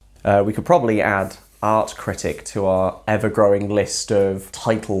We could probably add art critic to our ever-growing list of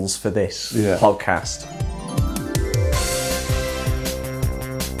titles for this podcast.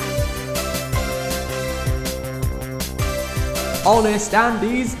 Honest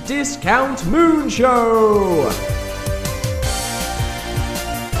Andy's Discount Moon Show!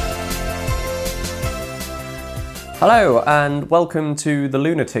 Hello and welcome to the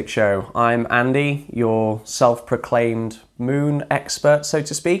Lunatic Show. I'm Andy, your self-proclaimed moon expert, so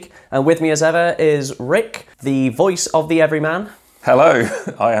to speak. And with me as ever is Rick, the voice of the everyman. Hello,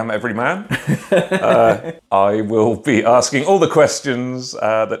 I am Everyman. I will be asking all the questions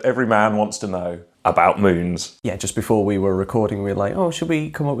that every man wants to know about moons. Yeah, just before we were recording, we were like, should we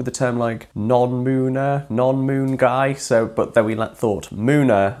come up with the term like non-mooner, non-moon guy? But then we thought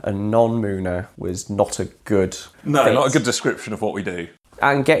mooner and non-mooner was not a good fit. Not a good description of what we do.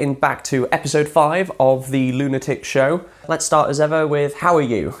 And getting back to episode 5 of the Lunatic Show, let's start as ever with, how are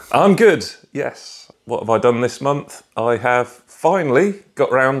you? I'm good, yes. What have I done this month? I have finally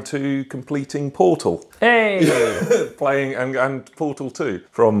got round to completing Portal. Hey! Playing and Portal 2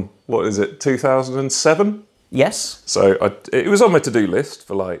 from, 2007? Yes. So it was on my to-do list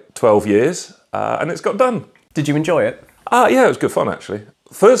for like 12 years, and it's got done. Did you enjoy it? Yeah, it was good fun actually.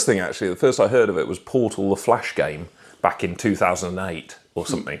 The first I heard of it was Portal the Flash game back in 2008 or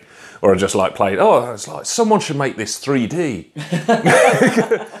something. Or I just played, it's like, someone should make this 3D.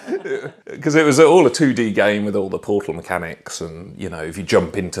 Because it was all a 2D game with all the portal mechanics and, if you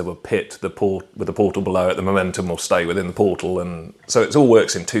jump into a pit with the portal below it, the momentum will stay within the portal, and so it all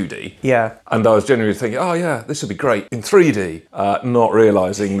works in 2D. Yeah. And I was genuinely thinking, this would be great in 3D, not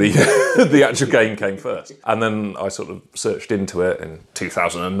realising the actual game came first. And then I sort of searched into it in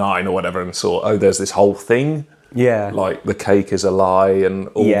 2009 or whatever and saw, there's this whole thing. Yeah. Like The Cake is a Lie and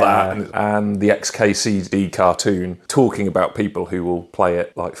all that. And the XKCD cartoon talking about people who will play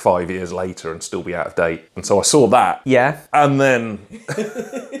it like 5 years later and still be out of date. And so I saw that. Yeah. And then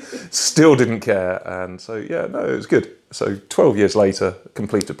still didn't care. And so, it was good. So 12 years later,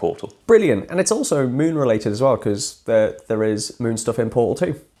 completed Portal. Brilliant. And it's also moon related as well, because there is moon stuff in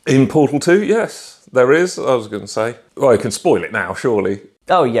Portal 2. In Portal 2, yes, there is. I was going to say. Well, you can spoil it now, surely.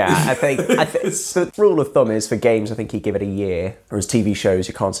 Oh yeah, I think the rule of thumb is for games, I think you give it a year, whereas TV shows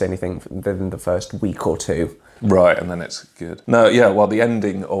you can't say anything within the first week or two. Right, and then it's good. No, the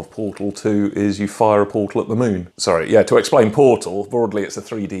ending of Portal 2 is you fire a portal at the moon. Sorry, to explain Portal, broadly it's a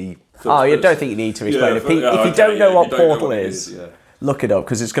 3D... you don't think you need to explain it. If you don't know what Portal is, look it up,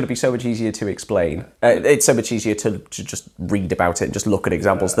 because it's going to be so much easier to explain. It's so much easier to just read about it and just look at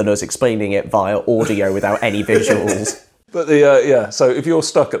examples than us explaining it via audio without any visuals. But so if you're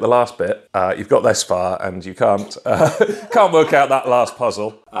stuck at the last bit, you've got this far and you can't work out that last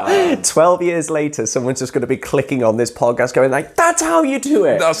puzzle. 12 years later, someone's just going to be clicking on this podcast going like, that's how you do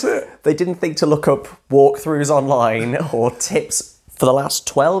it. That's it. They didn't think to look up walkthroughs online or tips for the last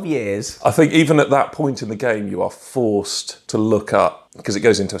 12 years. I think even at that point in the game, you are forced to look up, because it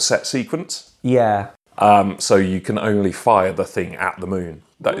goes into a set sequence. Yeah. So you can only fire the thing at the moon.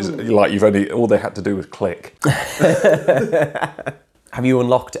 That is all they had to do was click. Have you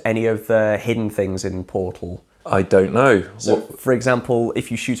unlocked any of the hidden things in Portal? I don't know. So, for example,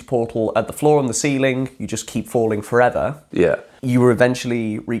 if you shoot a portal at the floor on the ceiling, you just keep falling forever. Yeah. You will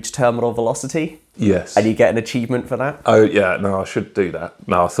eventually reach terminal velocity. Yes. And you get an achievement for that. Oh, yeah. No, I should do that.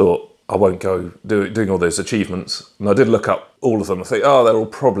 No, I thought I won't go doing all those achievements. And I did look up all of them. I think, they're all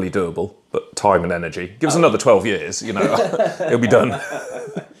probably doable, but time and energy. Give us another 12 years, it'll be done.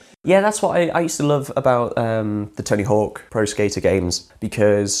 Yeah, that's what I used to love about the Tony Hawk Pro Skater games,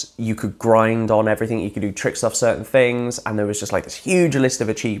 because you could grind on everything, you could do tricks off certain things, and there was just this huge list of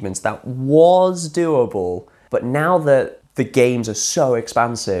achievements that was doable. But now that the games are so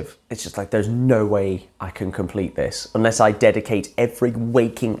expansive, it's just there's no way I can complete this unless I dedicate every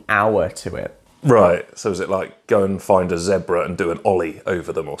waking hour to it. Right, so is it go and find a zebra and do an ollie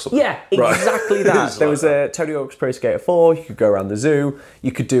over them or something? Yeah, exactly that. There was a Tony Hawk's Pro Skater 4, you could go around the zoo,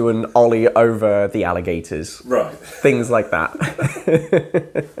 you could do an ollie over the alligators. Right. Things like that.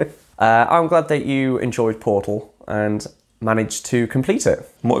 I'm glad that you enjoyed Portal and managed to complete it.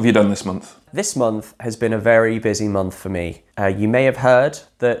 What have you done this month? This month has been a very busy month for me. You may have heard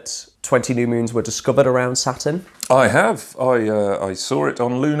that 20 new moons were discovered around Saturn. I have. I saw it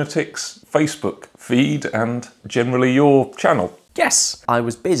on Lunatic's Facebook feed and generally your channel. Yes, I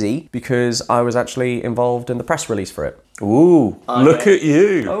was busy because I was actually involved in the press release for it. Ooh, look at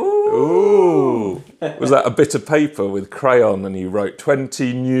you. Ooh. Was that a bit of paper with crayon and you wrote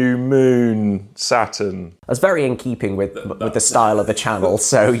 20 new moon Saturn? That's very in keeping with the style of the channel,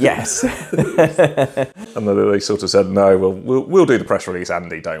 so yes. And then they sort of said, no, we'll do the press release,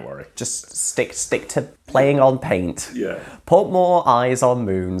 Andy, don't worry. Just stick to playing on paint. Yeah. Put more eyes on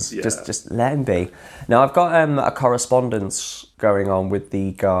moons. Yeah. Just let him be. Now, I've got a correspondence going on with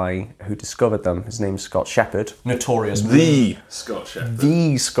the guy who discovered them. His name's Scott Shepherd. Notorious. The Scott Shepherd.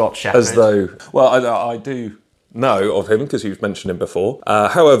 The Scott Shepherd. As though, well, I do know of him because you've mentioned him before.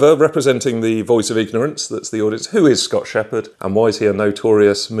 However, representing the voice of ignorance, that's the audience, who is Scott Shepherd and why is he a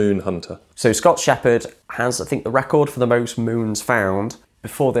notorious moon hunter? So Scott Shepherd has, I think, the record for the most moons found.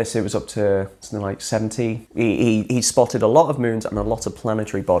 Before this, it was up to something like 70. He spotted a lot of moons and a lot of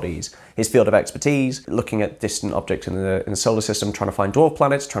planetary bodies. His field of expertise, looking at distant objects in the solar system, trying to find dwarf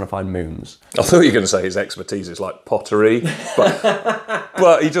planets, trying to find moons. I thought you were going to say his expertise is like pottery,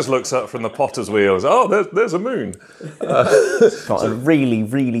 but he just looks up from the potter's wheels. Oh, there's a moon. Got a really,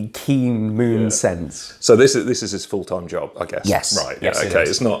 really keen moon sense. So this is his full-time job, I guess. Yes. Right. Yes, Yeah. it Okay. is.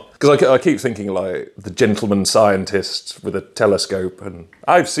 It's not because I keep thinking like the gentleman scientist with a telescope and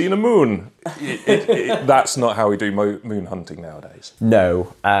I've seen a moon. That's not how we do moon hunting nowadays.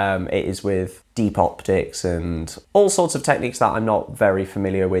 No, it is with deep optics and all sorts of techniques that I'm not very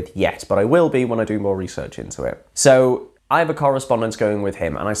familiar with yet, but I will be when I do more research into it. So I have a correspondence going with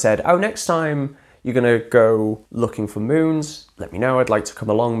him, and I said, next time you're going to go looking for moons, let me know. I'd like to come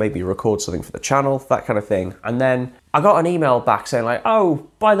along, maybe record something for the channel, that kind of thing. And then I got an email back saying like,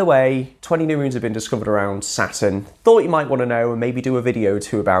 by the way, 20 new moons have been discovered around Saturn. Thought you might want to know and maybe do a video or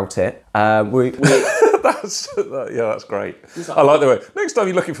two about it. That's great. I like the way. Next time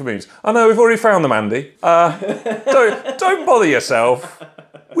you're looking for moons, I know we've already found them, Andy. Don't bother yourself.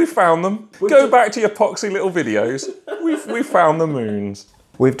 We found them. Go back to your poxy little videos. We found the moons.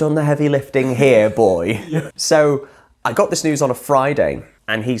 We've done the heavy lifting here, boy. Yeah. So I got this news on a Friday,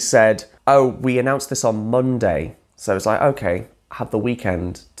 and he said, we announced this on Monday. So I was like, okay, I have the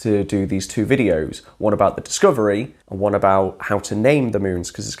weekend to do these two videos, one about the discovery and one about how to name the moons,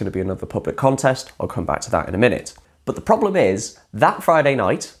 because it's going to be another public contest. I'll come back to that in a minute. But the problem is, that Friday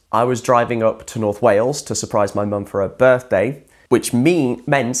night, I was driving up to North Wales to surprise my mum for her birthday, which meant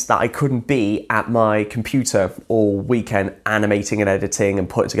that I couldn't be at my computer all weekend animating and editing and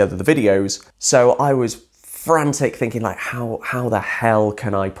putting together the videos. So I was frantic thinking like, how the hell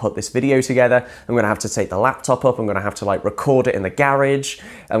can I put this video together? I'm gonna have to take the laptop up, I'm gonna have to like record it in the garage,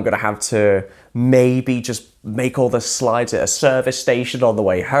 I'm gonna have to maybe just make all the slides at a service station on the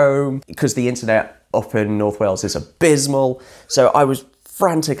way home, because the internet up in North Wales is abysmal. So I was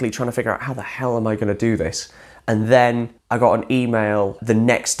frantically trying to figure out how the hell am I gonna do this? And then I got an email the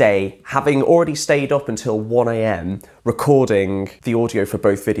next day, having already stayed up until 1 a.m, recording the audio for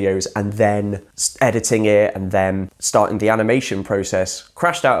both videos and then editing it and then starting the animation process.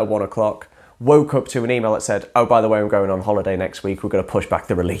 Crashed out at 1 o'clock, woke up to an email that said, by the way, I'm going on holiday next week, we're going to push back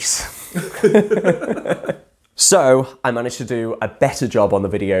the release. So I managed to do a better job on the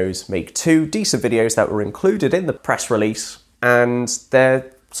videos, make 2 decent videos that were included in the press release, and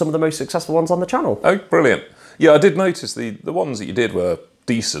they're some of the most successful ones on the channel. Oh, brilliant. Yeah, I did notice the ones that you did were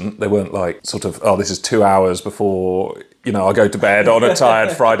decent. They weren't like sort of, this is 2 hours before, I go to bed on a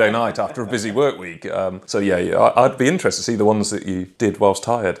tired Friday night after a busy work week. So yeah, I'd be interested to see the ones that you did whilst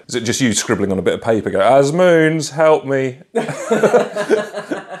tired. Is it just you scribbling on a bit of paper, go, as moons, help me. They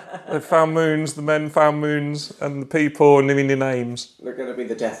found moons, the men found moons, and the people naming their names. They're going to be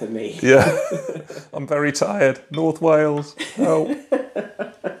the death of me. Yeah. I'm very tired. North Wales, help.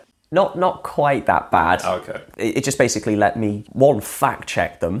 Not quite that bad. Okay. It just basically let me, one, fact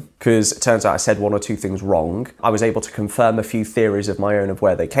check them, because it turns out I said 1 or 2 things wrong. I was able to confirm a few theories of my own of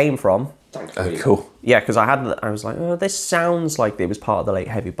where they came from. Oh, cool. Yeah, because I was like, this sounds like it was part of the late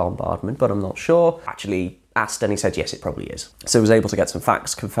heavy bombardment, but I'm not sure. Actually asked and he said, yes, it probably is. So I was able to get some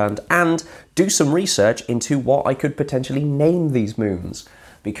facts confirmed and do some research into what I could potentially name these moons,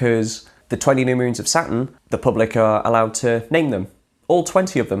 because the 20 new moons of Saturn, the public are allowed to name them. All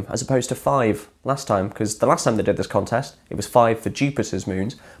 20 of them, as opposed to 5 last time, because the last time they did this contest, it was 5 for Jupiter's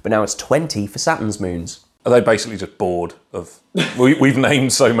moons, but now it's 20 for Saturn's moons. Are they basically just bored of... We've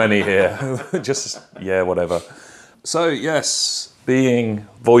named so many here. Just, yeah, whatever. So, yes, being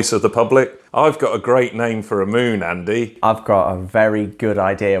voice of the public, I've got a great name for a moon, Andy. I've got a very good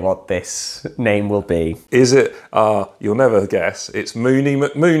idea what this name will be. Is it? You'll never guess. It's Moony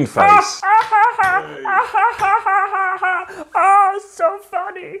McMoonface. So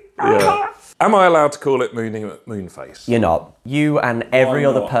funny. Yeah. Am I allowed to call it Moony McMoonface? You're not. You and every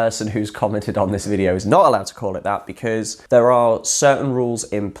other person who's commented on this video is not allowed to call it that, because there are certain rules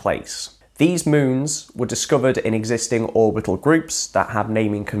in place. These moons were discovered in existing orbital groups that have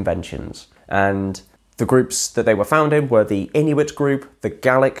naming conventions. And the groups that they were found in were the Inuit group, the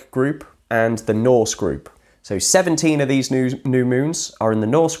Gallic group, and the Norse group. So 17 of these new moons are in the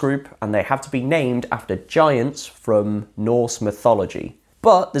Norse group, and they have to be named after giants from Norse mythology.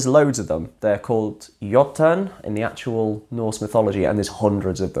 But there's loads of them. They're called Jotun in the actual Norse mythology, and there's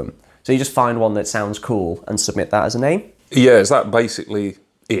hundreds of them. So you just find one that sounds cool and submit that as a name. Yeah, is that basically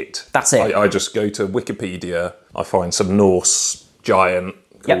it? That's it. I just go to Wikipedia, I find some Norse giant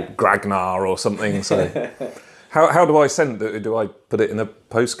called Gragnar or something. So how do I send it? Do I put it in a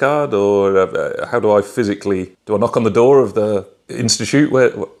postcard, or how do I physically? Do I knock on the door of the institute?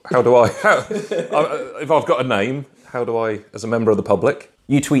 If I've got a name, how do I, as a member of the public?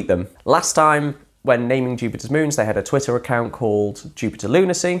 You tweet them. Last time, when naming Jupiter's moons, they had a Twitter account called Jupiter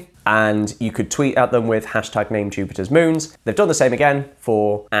Lunacy, and you could tweet at them with hashtag name Jupiter's moons. They've done the same again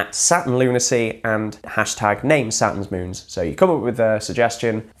for @Saturn Lunacy and hashtag name Saturn's moons. So you come up with a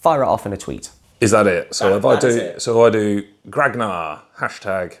suggestion, fire it off in a tweet. Is that it? So I do Gragnar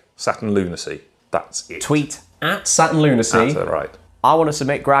hashtag Saturn Lunacy. That's it. Tweet @Saturn Lunacy. That's right. I want to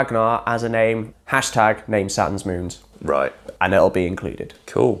submit Gragnar as a name, hashtag name Saturn's moons. Right. And it'll be included.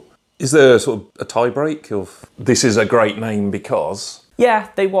 Cool. Is there sort of a tie break of this is a great name because? Yeah,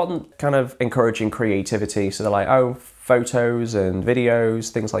 they want kind of encouraging creativity. So they're like, oh, photos and videos,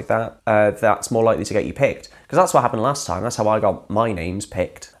 things like that. That's more likely to get you picked. Because that's what happened last time. That's how I got my names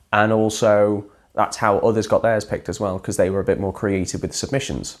picked. And also, that's how others got theirs picked as well, because they were a bit more creative with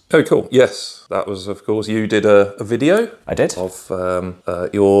submissions. Oh, cool. Yes, that was, of course, you did a video. I did. Of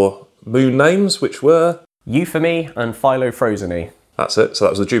your moon names, which were? Euphemy and Philophrosony. That's it. So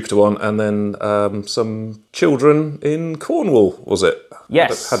that was the Jupiter one. And then some children in Cornwall, was it?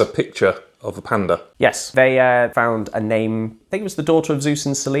 Yes. Had a picture of a panda. Yes. They found a name, I think it was the daughter of Zeus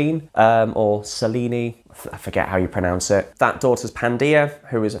and Selene, or Selene. I forget how you pronounce it. That daughter's Pandia,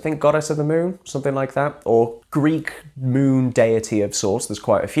 who is, I think, goddess of the moon, something like that, or Greek moon deity of sorts. There's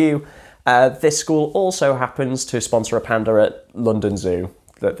quite a few. This school also happens to sponsor a panda at London Zoo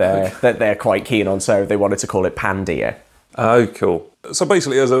that they're quite keen on, so they wanted to call it Pandia. Oh, cool. So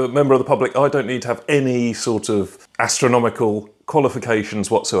basically, as a member of the public, I don't need to have any sort of astronomical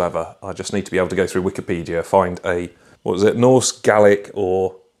qualifications whatsoever. I just need to be able to go through Wikipedia, find Norse, Gallic,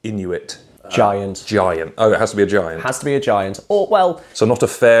 or Inuit? Giant. Giant. Oh, it has to be a giant. Has to be a giant. Or, well... So not a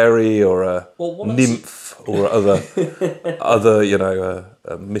fairy or a nymph or other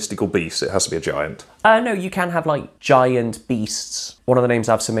mystical beast. It has to be a giant. No, you can have, like, giant beasts. One of the names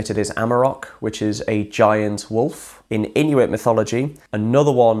I've submitted is Amarok, which is a giant wolf in Inuit mythology.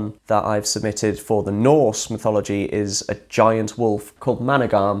 Another one that I've submitted for the Norse mythology is a giant wolf called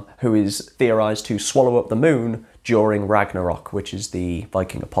Managam, who is theorized to swallow up the moon during Ragnarok, which is the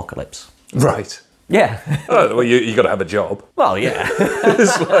Viking apocalypse. Right. Yeah. Oh, well, you got to have a job. Well, yeah.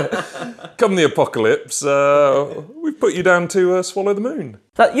 It's like, come the apocalypse, we've put you down to swallow the moon.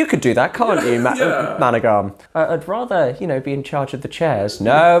 You could do that, can't you, Managam? I'd rather, be in charge of the chairs.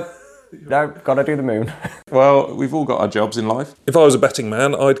 No, gotta do the moon. Well, we've all got our jobs in life. If I was a betting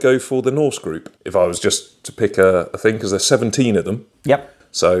man, I'd go for the Norse group. If I was just to pick a thing, because there's 17 of them. Yep.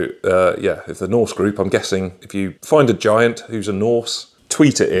 So, if the Norse group, I'm guessing if you find a giant who's a Norse,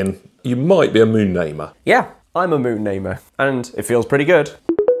 tweet it in, you might be a moon namer. Yeah, I'm a moon namer, and it feels pretty good.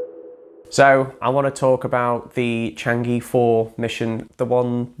 So, I want to talk about the Changi 4 mission, the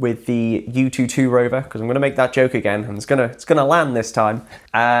one with the Yutu-2 rover, because I'm going to make that joke again, and it's gonna land this time.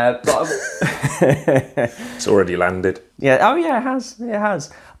 It's already landed. Yeah. Oh, yeah, it has.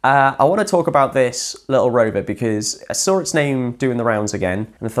 I want to talk about this little rover because I saw its name doing the rounds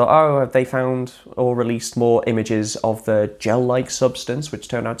again, and I thought, oh, have they found or released more images of the gel-like substance, which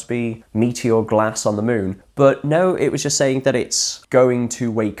turned out to be meteor glass on the moon? But no, it was just saying that it's going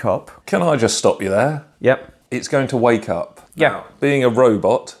to wake up. Can I just stop you there? Yep. It's going to wake up. Yeah. Now, being a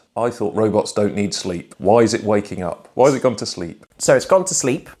robot, I thought robots don't need sleep. Why is it waking up? Why has it gone to sleep? So it's gone to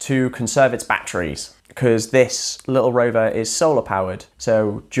sleep to conserve its batteries, because this little rover is solar powered.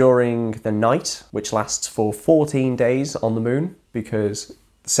 So during the night, which lasts for 14 days on the moon, because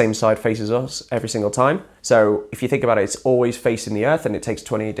the same side faces us every single time. So if you think about it, it's always facing the Earth and it takes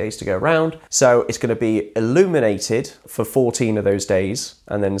 28 days to go around. So it's going to be illuminated for 14 of those days,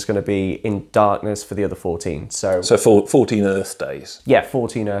 and then it's going to be in darkness for the other 14. So for 14 Earth days. Yeah,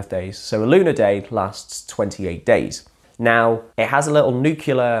 14 Earth days. So a lunar day lasts 28 days. Now, it has a little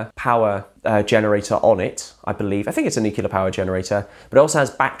nuclear power generator on it, I believe. I think it's a nuclear power generator, but it also has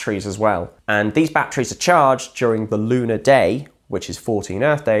batteries as well. And these batteries are charged during the lunar day, which is 14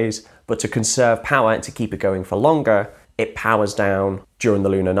 Earth days, but to conserve power and to keep it going for longer, it powers down during the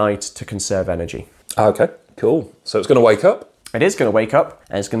lunar night to conserve energy. Okay, cool. So it's going to wake up? It is going to wake up,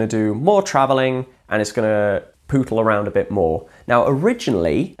 and it's going to do more travelling, and it's going to pootle around a bit more. Now,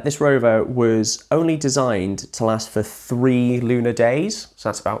 originally, this rover was only designed to last for 3 lunar days, so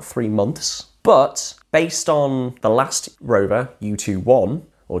that's about 3 months. But based on the last rover, Yutu-1,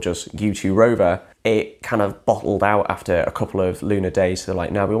 or just Yutu rover, it kind of bottled out after a couple of lunar days. So they're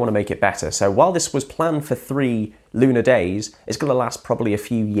like, no, we want to make it better. So while this was planned for 3 lunar days, it's going to last probably a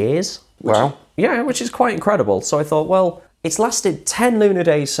few years. Wow. Yeah, which is quite incredible. So I thought, well, it's lasted 10 lunar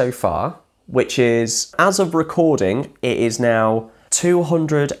days so far, which is, as of recording, it is now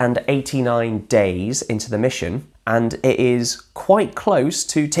 289 days into the mission, and it is quite close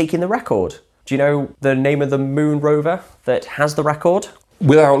to taking the record. Do you know the name of the moon rover that has the record?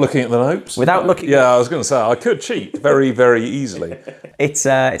 Without looking at the notes? Without looking... Yeah, I was going to say, I could cheat very, very easily. It's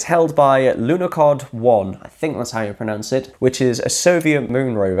held by Lunokhod-1, I think that's how you pronounce it, which is a Soviet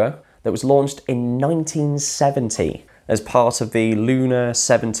moon rover that was launched in 1970 as part of the Luna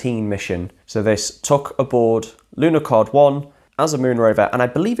 17 mission. So this took aboard Lunokhod-1 as a moon rover, and I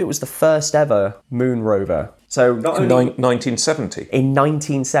believe it was the first ever moon rover. So not In only 1970? in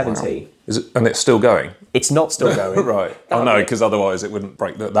 1970. Wow. Is it, and it's still going? It's not still going. Right. Oh no, because otherwise it wouldn't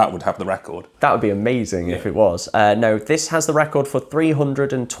break, that would have the record. That would be amazing if it was. No, this has the record for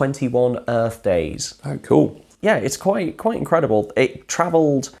 321 Earth days. Oh, cool. Yeah, it's quite incredible. It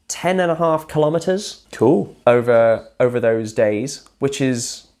travelled 10.5 kilometres Cool. over those days, which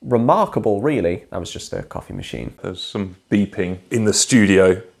is remarkable, really. That was just a coffee machine. There's some beeping in the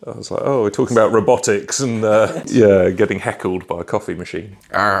studio. I was like, oh, we're talking about robotics and, yeah, getting heckled by a coffee machine.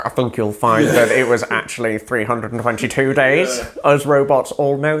 I think you'll find that it was actually 322 days. Us robots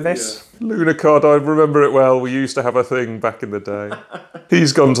all know this. Lunokhod, I remember it well. We used to have a thing back in the day.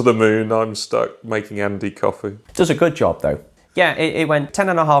 He's gone to the moon. I'm stuck making Andy coffee. Does a good job, though. Yeah, it went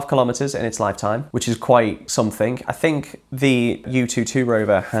 10.5 kilometres in its lifetime, which is quite something. I think the Yutu-2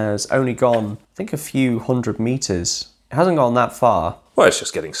 rover has only gone, I think, a few hundred metres. It hasn't gone that far. Well, it's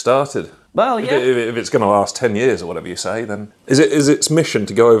just getting started. Well, yeah. If it's going to last 10 years or whatever you say, then... Is its mission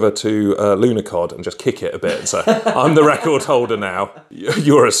to go over to Lunokhod and just kick it a bit and say, I'm the record holder now.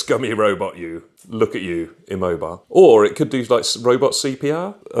 You're a scummy robot, you. Look at you, immobile. Or it could do like robot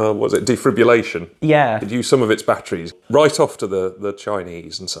CPR. What was it? Defibrillation. Yeah. It'd use some of its batteries right off to the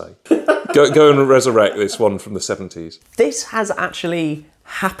Chinese and say, go and resurrect this one from the 70s. This has actually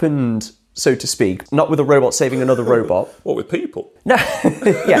happened, so to speak, not with a robot saving another robot. What, with people? No,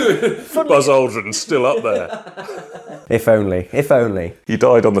 yeah. Buzz Aldrin's still up there. If only, if only. He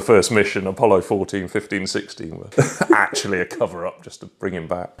died on the first mission, Apollo 14, 15, 16, were actually a cover-up just to bring him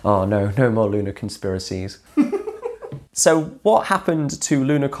back. Oh no, no more lunar conspiracies. So what happened to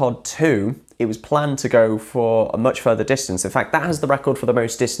Lunokhod 2? It was planned to go for a much further distance. In fact, that has the record for the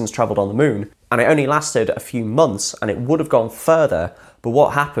most distance travelled on the moon. And it only lasted a few months, and it would have gone further. But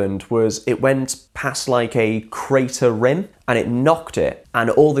what happened was it went past like a crater rim, and it knocked it, and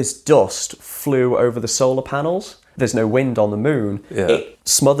all this dust flew over the solar panels. There's no wind on the moon. Yeah. It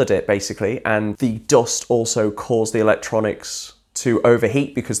smothered it, basically, and the dust also caused the electronics to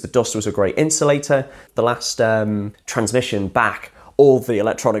overheat because the dust was a great insulator. The last transmission back, all the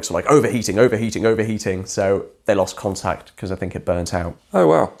electronics were like overheating, so they lost contact because I think it burnt out. Oh,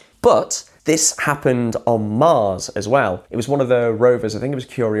 wow. But this happened on Mars as well. It was one of the rovers, I think it was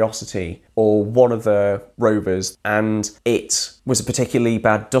Curiosity, or one of the rovers, and it was a particularly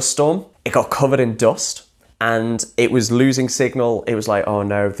bad dust storm. It got covered in dust, and it was losing signal. It was like, oh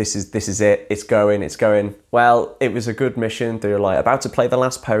no, this is it. It's going. Well, it was a good mission. They were like about to play the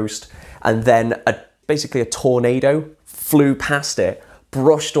last post, and then basically a tornado flew past it,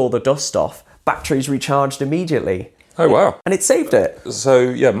 brushed all the dust off. Batteries recharged immediately. Oh, wow. And it saved it. So,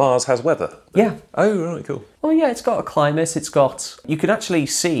 yeah, Mars has weather. Yeah. Oh, right, cool. Well, yeah, it's got a climate. You can actually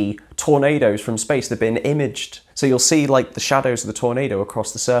see tornadoes from space. They've been imaged. So you'll see like the shadows of the tornado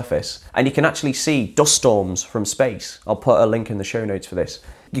across the surface. And you can actually see dust storms from space. I'll put a link in the show notes for this.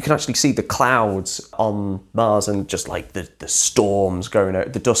 You can actually see the clouds on Mars and just like the storms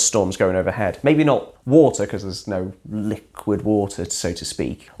the dust storms going overhead. Maybe not water because there's no liquid water, so to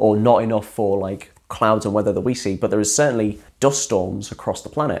speak, or not enough for like clouds and weather that we see, but there is certainly dust storms across the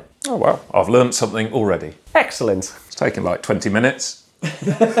planet. Oh, wow. I've learnt something already. Excellent. It's taken like 20 minutes.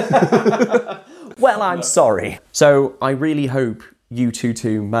 Well, I'm sorry. So I really hope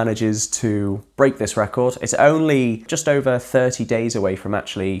Yutu-2 manages to break this record. It's only just over 30 days away from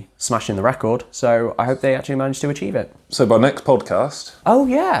actually smashing the record, so I hope they actually manage to achieve it. So by next podcast... Oh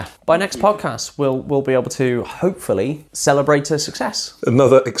yeah, by next podcast we'll be able to hopefully celebrate a success.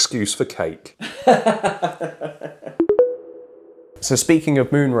 Another excuse for cake. So speaking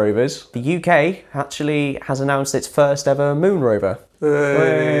of moon rovers, the UK actually has announced its first ever moon rover.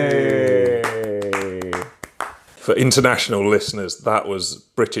 Hey. For international listeners, that was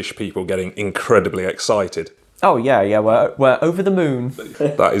British people getting incredibly excited. Oh yeah, we're over the moon.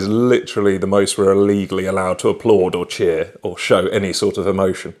 That is literally the most we're legally allowed to applaud or cheer or show any sort of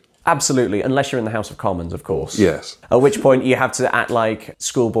emotion. Absolutely, unless you're in the House of Commons, of course. Yes. At which point you have to act like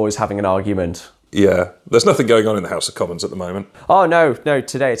schoolboys having an argument. Yeah, there's nothing going on in the House of Commons at the moment. Oh no,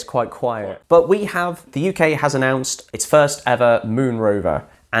 today it's quite quiet. But the UK has announced its first ever moon rover,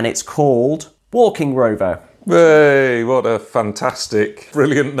 and it's called Walking Rover. Hey, what a fantastic,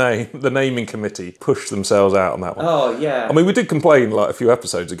 brilliant name. The naming committee pushed themselves out on that one. Oh yeah. I mean, we did complain like a few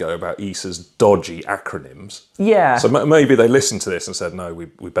episodes ago about ESA's dodgy acronyms. Yeah. So maybe they listened to this and said, no, we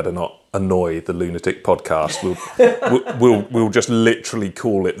better not annoy the Lunatic podcast. We'll just literally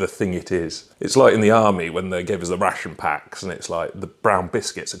call it the thing it is. It's like in the army when they gave us the ration packs and it's like the brown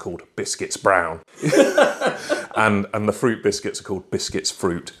biscuits are called Biscuits Brown. and the fruit biscuits are called Biscuits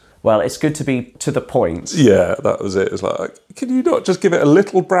Fruit. Well, it's good to be to the point. Yeah, that was it. It's like, can you not just give it a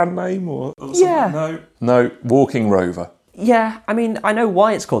little brand name or something? Yeah. No, Walking Rover. Yeah, I mean, I know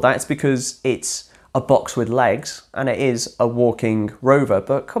why it's called that. It's because it's a box with legs and it is a walking rover.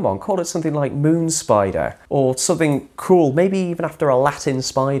 But come on, call it something like Moon Spider or something cool, maybe even after a Latin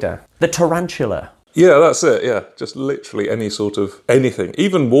spider. The tarantula. Yeah, that's it, yeah. Just literally any sort of anything.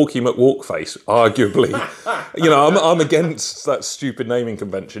 Even Walkie McWalkface, arguably. I'm against that stupid naming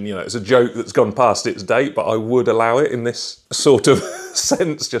convention. It's a joke that's gone past its date, but I would allow it in this sort of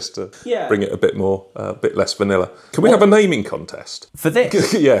sense just to bring it a bit more, a bit less vanilla. Can we have a naming contest? For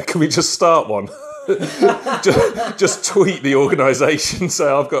this? Yeah, can we just start one? just tweet the organisation,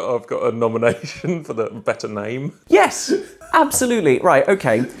 say I've got a nomination for the better name. Yes, absolutely. Right,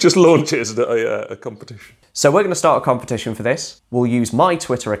 okay. Just launch it as a competition. So we're going to start a competition for this. We'll use my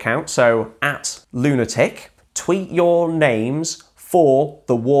Twitter account, so @Lunatic. Tweet your names for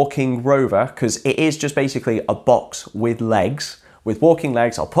the walking rover, because it is just basically a box with legs, with walking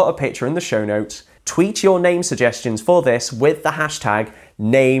legs. I'll put a picture in the show notes. Tweet your name suggestions for this with the hashtag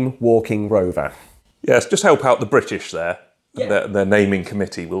 #NameWalkingRover. Yes, just help out the British there. Yeah. Their naming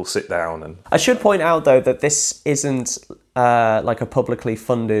committee will sit down and... I should point out, though, that this isn't like a publicly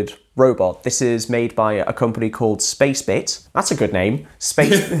funded robot. This is made by a company called Spacebit. That's a good name.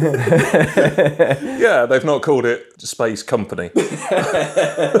 Yeah, they've not called it Space Company.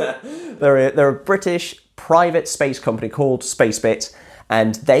 They're a British private space company called Spacebit,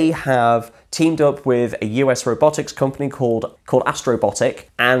 and they have teamed up with a US robotics company called Astrobotic,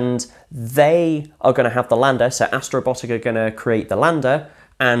 and they are going to have the lander. So Astrobotic are going to create the lander,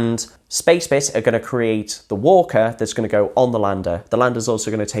 and Spacebit are going to create the walker that's going to go on the lander. The lander's also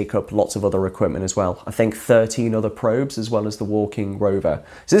going to take up lots of other equipment as well. I think 13 other probes as well as the walking rover.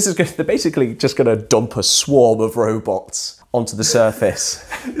 So they're basically just going to dump a swarm of robots onto the surface.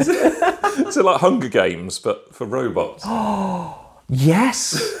 Is it like Hunger Games, but for robots?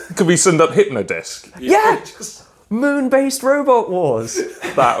 Yes! Could we send up Hypnodisc? Yeah! Moon-based robot wars.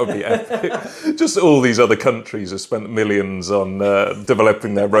 That would be epic. Just all these other countries have spent millions on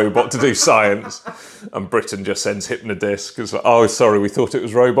developing their robot to do science, and Britain just sends Hypnodisc. It's like, oh, sorry, we thought it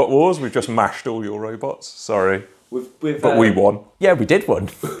was Robot Wars. We've just mashed all your robots. Sorry. But we won. Yeah, we did win.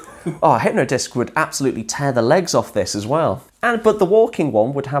 Oh, Hypnodisc would absolutely tear the legs off this as well. But the walking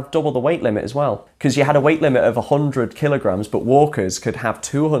one would have double the weight limit as well, because you had a weight limit of 100 kilograms, but walkers could have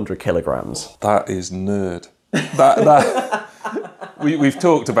 200 kilograms. That is nerd. We've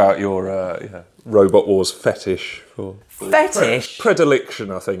talked about your Robot Wars fetish. Fetish?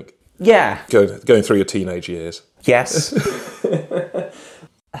 Predilection, I think. Yeah. Going through your teenage years. Yes.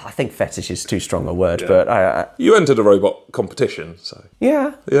 I think fetish is too strong a word, but you entered a robot competition, so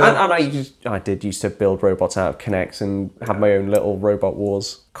yeah. And I did used to build robots out of Kinects and have my own little Robot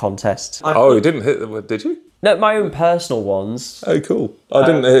Wars contest. Oh, you didn't hit them, did you? No, my own personal ones. Oh, cool. We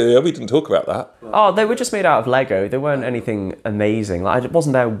didn't talk about that. Oh, they were just made out of Lego. They weren't anything amazing. Like, I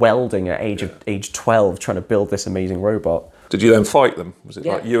wasn't there welding at age 12 trying to build this amazing robot. Did you then fight them? Was it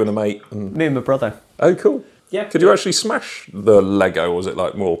like you and a mate? Me and my brother. Oh, cool. Yeah. Could you actually smash the Lego, or was it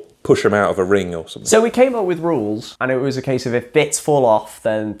like more push them out of a ring or something? So we came up with rules, and it was a case of if bits fall off,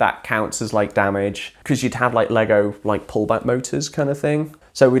 then that counts as like damage, because you'd have like Lego like pullback motors kind of thing.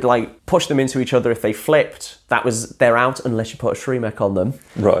 So we'd like push them into each other. If they flipped, they're out unless you put a Shreemec on them.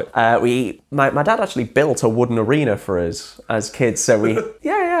 Right. My dad actually built a wooden arena for us as kids. So we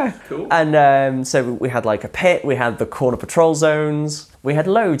Cool. And so we had like a pit. We had the corner patrol zones. We had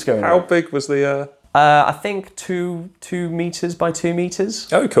loads going on. How big was the? I think 2 meters by 2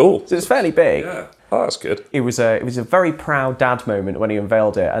 meters. Oh, cool. So it's fairly big. Yeah. Oh, that's good. It was a very proud dad moment when he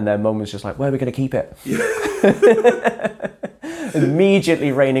unveiled it, and then Mum was just like, "Where are we going to keep it?"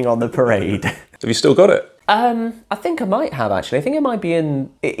 Immediately raining on the parade. Have you still got it? I think I might have, actually. I think it might be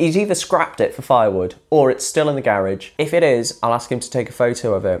he's either scrapped it for firewood or it's still in the garage. If it is, I'll ask him to take a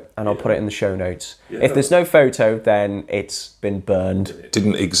photo of it and I'll put it in the show notes. Yeah. If there's no photo, then it's been burned. It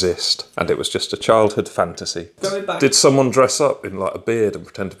didn't exist and it was just a childhood fantasy. Did someone dress up in like a beard and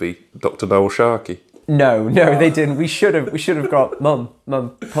pretend to be Dr. Noel Sharkey? No, they didn't. We should have got Mum,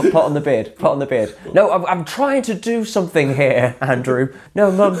 put on the beard. No, I'm trying to do something here, Andrew.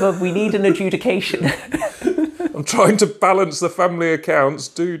 No, Mum, we need an adjudication. I'm trying to balance the family accounts,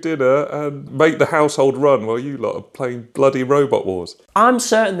 do dinner, and make the household run while you lot are playing bloody Robot Wars. I'm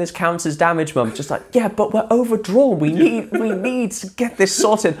certain this counts as damage, Mum. Just like, yeah, but we're overdrawn. We need to get this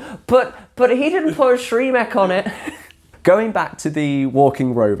sorted. But he didn't put a Shremek on it. Going back to the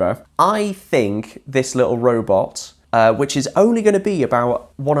walking rover, I think this little robot, which is only going to be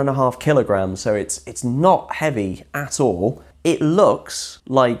about 1.5 kilograms, so it's not heavy at all. It looks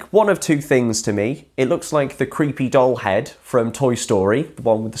like one of two things to me. It looks like the creepy doll head from Toy Story, the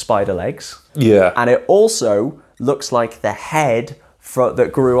one with the spider legs. Yeah. And it also looks like the head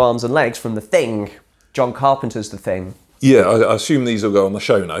that grew arms and legs from The Thing. John Carpenter's The Thing. Yeah, I assume these will go on the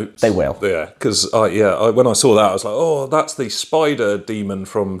show notes. They will. Yeah, because when I saw that, I was like, oh, that's the spider demon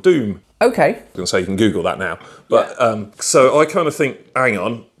from Doom. Okay. I was going to say you can Google that now. But so I kind of think, hang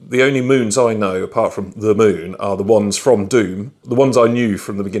on, the only moons I know, apart from the moon, are the ones from Doom. The ones I knew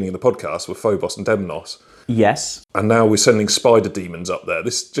from the beginning of the podcast were Phobos and Demnos. Yes. And now we're sending spider demons up there.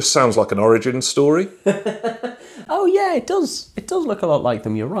 This just sounds like an origin story. Oh, yeah, it does. It does look a lot like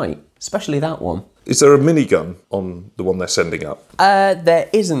them, you're right. Especially that one. Is there a minigun on the one they're sending up? There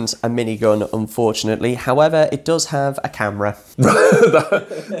isn't a minigun, unfortunately. However, it does have a camera.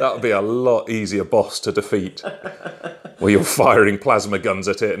 That would be a lot easier boss to defeat. Where you're firing plasma guns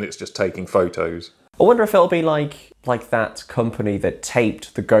at it and it's just taking photos. I wonder if it'll be like that company that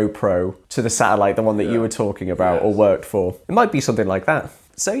taped the GoPro to the satellite, the one that you were talking about or worked for. It might be something like that.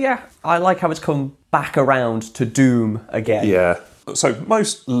 So yeah, I like how it's come back around to Doom again. Yeah. So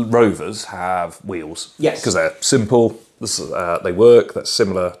most rovers have wheels. Yes. Because they're simple, they work, that's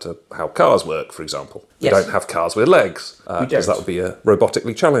similar to how cars work, for example. We Yes. don't have cars with legs, because that would be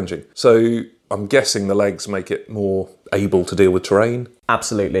robotically challenging. So I'm guessing the legs make it more able to deal with terrain.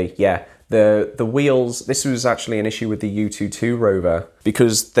 Absolutely, yeah. The wheels, this was actually an issue with the U-22 rover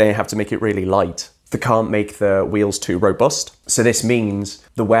because they have to make it really light. They can't make the wheels too robust. So this means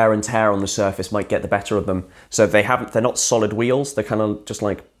the wear and tear on the surface might get the better of them. So they're not solid wheels, they're kind of just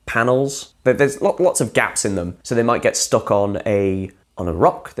like panels. There's lots of gaps in them. So they might get stuck on a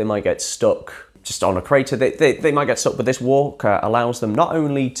rock, they might get stuck just on a crater. They might get stuck, but this walker allows them not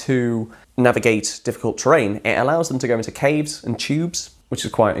only to navigate difficult terrain, it allows them to go into caves and tubes, which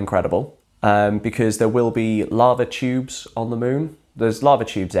is quite incredible. Because there will be lava tubes on the moon. There's lava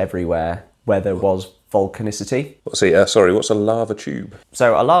tubes everywhere where there was volcanicity. What's a lava tube?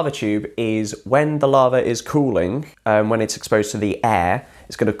 So a lava tube is when the lava is cooling, when it's exposed to the air,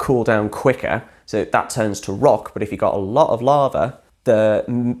 it's going to cool down quicker, so that turns to rock. But if you've got a lot of lava, the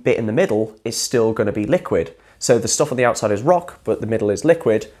bit in the middle is still going to be liquid. So the stuff on the outside is rock, but the middle is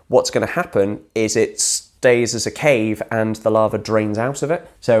liquid. What's going to happen is it stays as a cave and the lava drains out of it.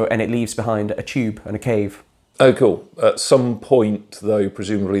 And it leaves behind a tube and a cave. Oh, cool. At some point, though,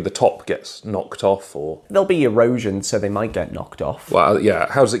 presumably the top gets knocked off, or... There'll be erosion, so they might get knocked off. Well,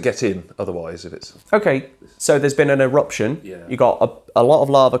 yeah. How does it get in, otherwise, if it's... Okay, so there's been an eruption. Yeah. You got a lot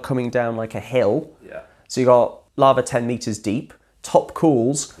of lava coming down like a hill. Yeah. So you got lava 10 meters deep. Top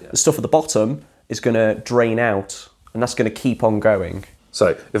cools. Yeah. The stuff at the bottom is going to drain out, and that's going to keep on going.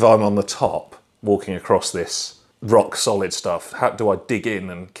 So if I'm on the top, walking across this rock solid stuff, how do I dig in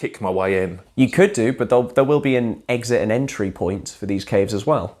and kick my way in? You could do, but there will be an exit and entry point for these caves as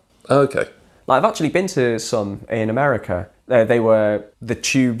well. Okay. Like, I've actually been to some in America. The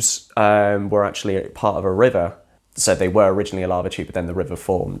tubes were actually part of a river. So they were originally a lava tube, but then the river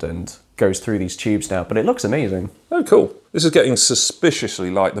formed and goes through these tubes now. But it looks amazing. Oh, cool. This is getting suspiciously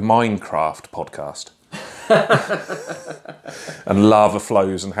like the Minecraft podcast. And lava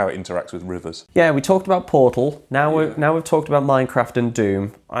flows and how it interacts with rivers. Yeah, we talked about Portal. Now we've talked about Minecraft and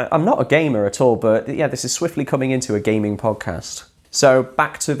Doom. I'm not a gamer at all, but yeah, this is swiftly coming into a gaming podcast. So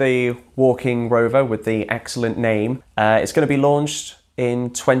back to the walking rover with the excellent name. It's going to be launched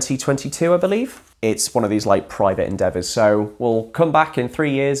in 2022, I believe. It's one of these like private endeavours. So we'll come back in 3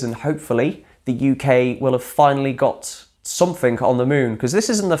 years and hopefully the UK will have finally got something on the moon, because this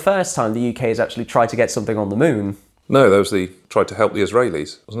isn't the first time the UK has actually tried to get something on the moon. No, that was tried to help the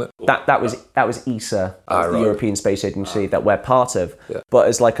Israelis, wasn't it? That was ESA, that's the right. European Space Agency that we're part of. But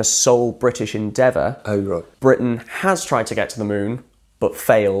as like a sole British endeavour, Oh, right. Britain has tried to get to the moon, but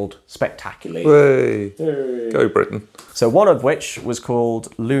failed spectacularly. Hey. Go Britain. So one of which was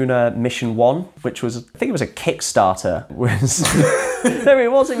called Lunar Mission 1, which was, I think it was a Kickstarter. No,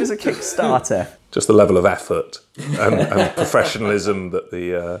 it was a Kickstarter. Just the level of effort and professionalism that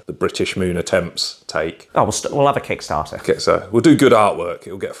the British moon attempts take. Oh, we'll have a Kickstarter. Okay, so we'll do good artwork.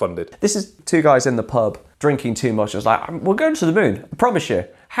 It'll get funded. This is two guys in the pub drinking too much. It's like, we're going to the moon. I promise you.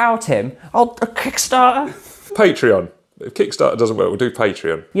 How, Tim? A Kickstarter? Patreon. If Kickstarter doesn't work, we'll do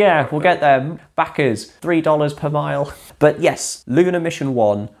Patreon. Yeah, we'll get them. Backers, $3 per mile. But yes, Lunar Mission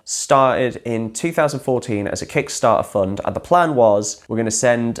 1 started in 2014 as a Kickstarter fund, and the plan was we're going to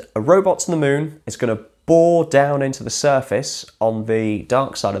send a robot to the moon. It's going to bore down into the surface on the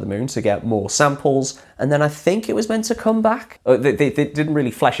dark side of the moon to get more samples, and then I think it was meant to come back. They didn't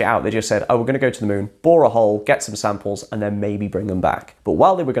really flesh it out. They just said, oh, we're going to go to the moon, bore a hole, get some samples, and then maybe bring them back. But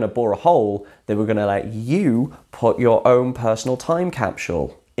while they were going to bore a hole, they were going to let you put your own personal time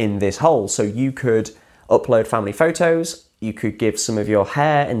capsule in this hole, so you could upload family photos, you could give some of your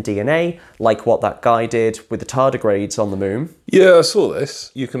hair and DNA, like what that guy did with the tardigrades on the moon. Yeah, I saw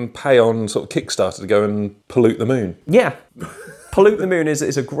this. You can pay on sort of Kickstarter to go and pollute the moon. Yeah. Pollute the moon is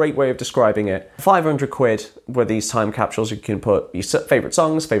a great way of describing it. 500 quid were these time capsules. You can put your favourite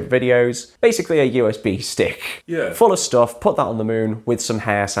songs, favourite videos, basically a USB stick full of stuff, put that on the moon with some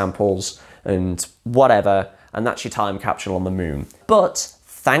hair samples and whatever, and that's your time capsule on the moon. But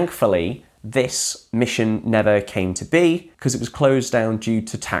thankfully, this mission never came to be because it was closed down due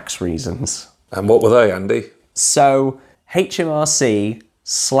to tax reasons. And what were they, Andy? So HMRC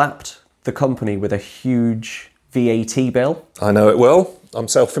slapped the company with a huge VAT bill. I know it well. I'm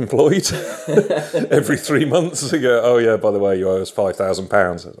self-employed. Every 3 months I go, oh yeah, by the way, you owe us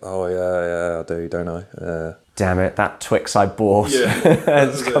 £5,000. Oh yeah, I do, don't I? Damn it, that Twix I bought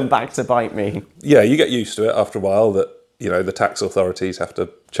has come back to bite me. Yeah, you get used to it after a while that, you know, the tax authorities have to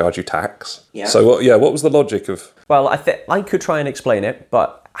charge you tax. Yeah. So what was the logic of... Well, I could try and explain it,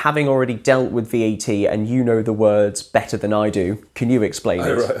 but having already dealt with VAT and you know the words better than I do, can you explain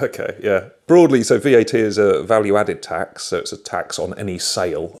it? Right, okay, yeah. Broadly, so VAT is a value-added tax, so it's a tax on any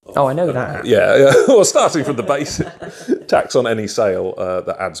sale. Oh, I know that. Yeah. Well, starting from the basic, tax on any sale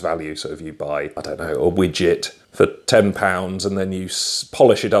that adds value. So if you buy, I don't know, a widget for £10 and then you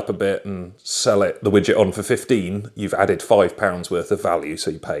polish it up a bit and sell the widget on for 15, you've added £5 worth of value.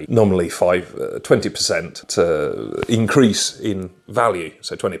 So you pay nominally 20% to increase in value.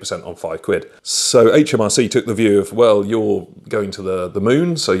 So 20% on £5. So HMRC took the view of, well, you're going to the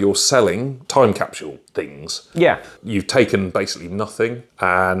moon, so you're selling time capsule things. Yeah. You've taken basically nothing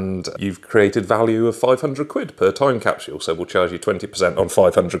and you've created value of 500 quid per time capsule. So we'll charge you 20% on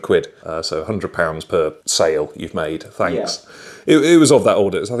 500 quid. So £100 per sale you've made. Thanks. Yeah. It was of that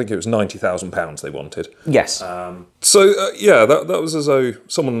order. I think it was £90,000 they wanted. Yes. That was as though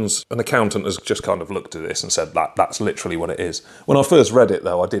an accountant has just kind of looked at this and said that's literally what it is. When I first read it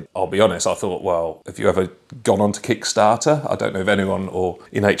though, I'll be honest, I thought, well, have you ever gone on to Kickstarter? I don't know if anyone or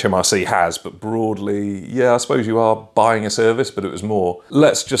in HMRC has, but broadly, yeah, I suppose you are buying a service, but it was more,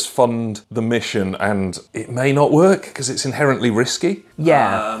 let's just fund the mission and it may not work because it's inherently risky.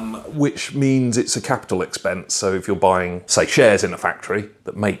 Yeah. Which means it's a capital expense. So if you're buying, say, shares in a factory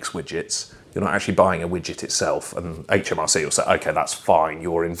that makes widgets, you're not actually buying a widget itself, and HMRC will say, okay, that's fine,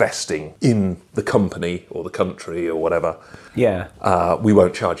 you're investing in the company or the country or whatever. Yeah. We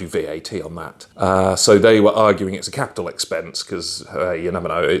won't charge you VAT on that. So they were arguing it's a capital expense because you never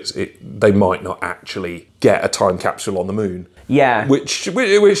know, they might not actually get a time capsule on the moon. Yeah. Which,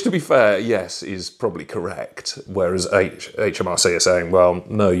 to be fair, yes, is probably correct. Whereas HMRC are saying, well,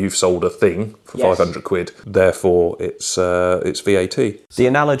 no, you've sold a thing for 500 quid, therefore it's VAT. The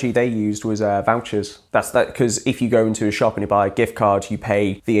analogy they used was vouchers. That's that, because if you go into a shop and you buy a gift card, you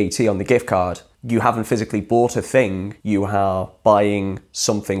pay VAT on the gift card. You haven't physically bought a thing, you are buying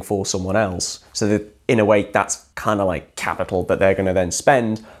something for someone else. So that in a way, that's kind of like capital that they're going to then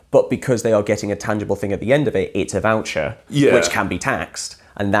spend. But because they are getting a tangible thing at the end of it, it's a voucher, which can be taxed.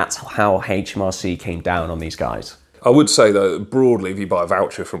 And that's how HMRC came down on these guys. I would say, though, broadly, if you buy a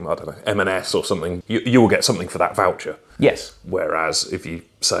voucher from, I don't know, M&S or something, you will get something for that voucher. Yes. Whereas if you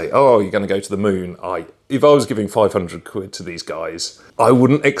say, oh, you're going to go to the moon, if I was giving 500 quid to these guys, I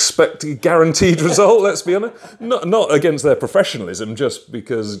wouldn't expect a guaranteed result, let's be honest. Not against their professionalism, just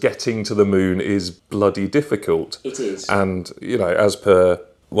because getting to the moon is bloody difficult. It is. And, you know, as per...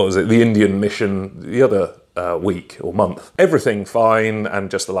 what was it, the Indian mission, the other week or month. Everything fine, and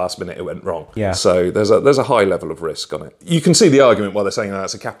just the last minute it went wrong. Yeah. So there's a high level of risk on it. You can see the argument why they're saying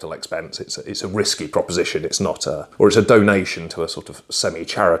that's a capital expense. It's a risky proposition. It's not it's a donation to a sort of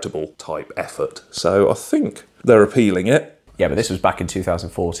semi-charitable type effort. So I think they're appealing it. Yeah, but this was back in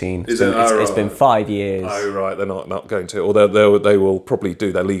 2014. Is it? It's been 5 years. Oh, right, they're not going to. Or they will probably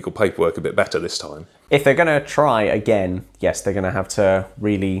do their legal paperwork a bit better this time. If they're going to try again, yes, they're going to have to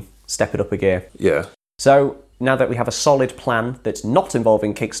really step it up a gear. Yeah. So now that we have a solid plan that's not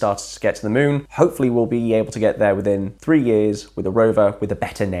involving Kickstarter to get to the moon, hopefully we'll be able to get there within 3 years with a rover with a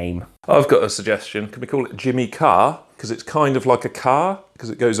better name. I've got a suggestion. Can we call it Jimmy Car? Because it's kind of like a car, because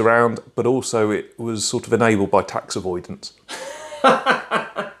it goes around, but also it was sort of enabled by tax avoidance.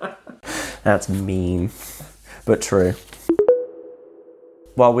 That's mean, but true.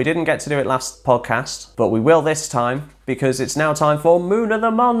 Well, we didn't get to do it last podcast, but we will this time, because it's now time for Moon of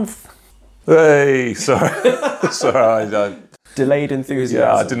the Month. Hey, sorry. Sorry, I Delayed enthusiasm.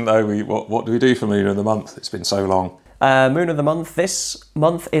 yeah, I didn't know what do we do for Moon of the Month? It's been so long. Moon of the Month. This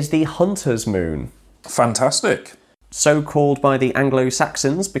month is the Hunter's Moon. Fantastic. So called by the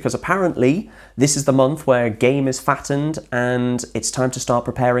Anglo-Saxons because apparently this is the month where game is fattened and it's time to start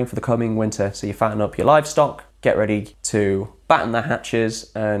preparing for the coming winter. So you fatten up your livestock, get ready to batten the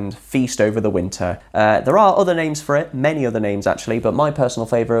hatches and feast over the winter. There are other names for it, many other names actually, but my personal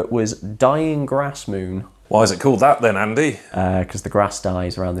favourite was Dying Grass Moon. Why is it called that then, Andy? Because the grass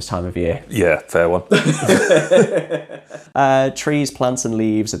dies around this time of year. Yeah, fair one. Trees, plants and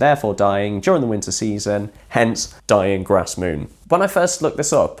leaves are therefore dying during the winter season, hence Dying Grass Moon. When I first looked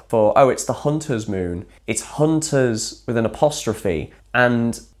this up it's the Hunter's Moon, it's Hunters with an apostrophe,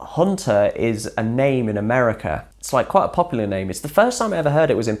 and Hunter is a name in America. It's like quite a popular name. It's the first time I ever heard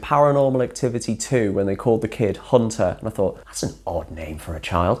it was in Paranormal Activity 2 when they called the kid Hunter. And I thought, that's an odd name for a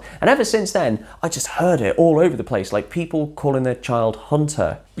child. And ever since then, I just heard it all over the place, like people calling their child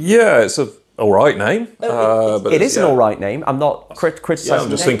Hunter. Yeah, it's a alright name. But It is an alright name. I'm not criticising. Yeah, I'm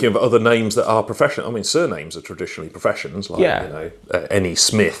just thinking of other names that are professional. I mean, surnames are traditionally professions. Like, any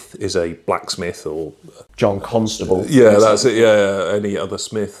Smith is a blacksmith or... John Constable. Yeah, that's it. Yeah, any other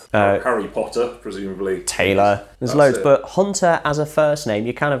Smith. Harry Potter, presumably. Taylor. There's loads. But Hunter as a first name,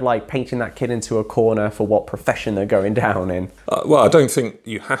 you're kind of like painting that kid into a corner for what profession they're going down in. Well, I don't think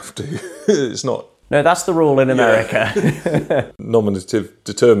you have to. It's not... No, that's the rule in America. Nominative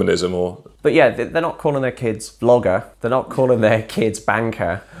determinism or... But yeah, they're not calling their kids vlogger. They're not calling their kids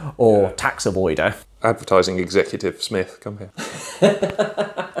banker or tax avoider. Advertising executive Smith, come here.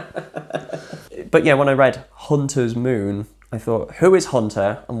 But yeah, when I read Hunter's Moon, I thought, who is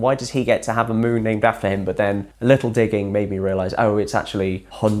Hunter and why does he get to have a moon named after him? But then a little digging made me realise, it's actually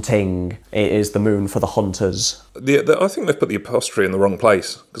hunting. It is the moon for the hunters. I think they've put the apostrophe in the wrong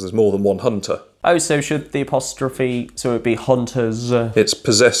place because there's more than one hunter. Oh, so should the apostrophe, so it'd be hunters? It's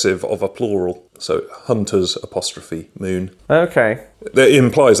possessive of a plural, so hunters apostrophe moon. Okay. It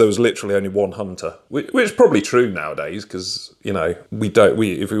implies there was literally only one hunter, which is probably true nowadays because,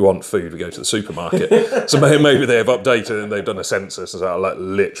 if we want food, we go to the supermarket. So maybe they have updated and they've done a census and so like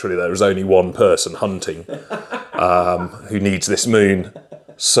literally there is only one person hunting who needs this moon.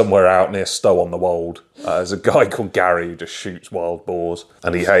 Somewhere out near Stow-on-the-Wold, there's a guy called Gary who just shoots wild boars,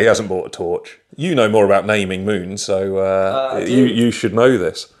 and he hasn't bought a torch. You know more about naming moons, so you should know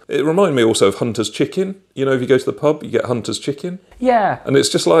this. It reminded me also of Hunter's Chicken. If you go to the pub, you get Hunter's Chicken. Yeah. And it's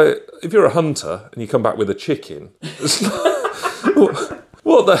just like, if you're a hunter and you come back with a chicken, it's like,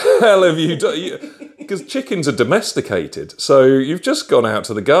 what the hell have you done? Because chickens are domesticated, so you've just gone out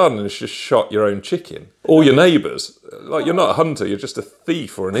to the garden and just shot your own chicken. Or your neighbours. Like, you're not a hunter, you're just a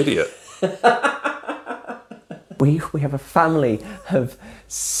thief or an idiot. We have a family of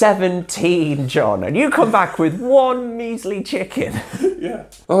 17, John, and you come back with one measly chicken. Yeah.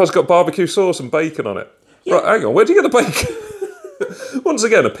 Oh, it's got barbecue sauce and bacon on it. Yeah. Right, hang on, where do you get the bacon? Once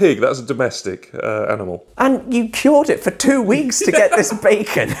again, a pig, that's a domestic animal. And you cured it for 2 weeks to get this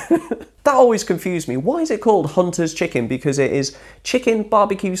bacon. That always confused me. Why is it called Hunter's Chicken? Because it is chicken,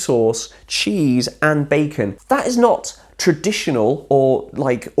 barbecue sauce, cheese, and bacon. That is not traditional or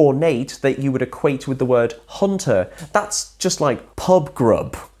like ornate that you would equate with the word hunter. That's just like pub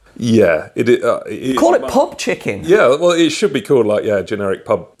grub. Yeah, call it pub chicken. Yeah, well, it should be called generic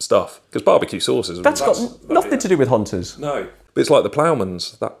pub stuff because barbecue sauces. That's got nothing to do with hunters. No, but it's like the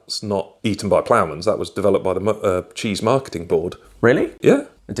Ploughmans. That's not eaten by Ploughmans. That was developed by the Cheese Marketing Board. Really? Yeah.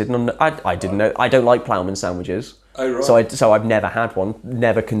 I didn't know. I don't like Ploughman sandwiches. Oh, right. So I've never had one.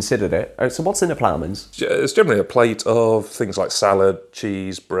 Never considered it. So what's in a Ploughman's? It's generally a plate of things like salad,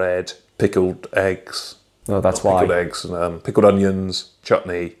 cheese, bread, pickled eggs. Oh, that's pickled why. eggs, and pickled onions,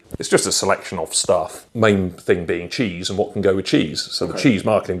 chutney. It's just a selection of stuff. Main thing being cheese and what can go with cheese. So the cheese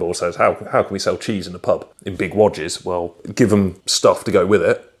marketing board says, how can we sell cheese in a pub in big wadges? Well, give them stuff to go with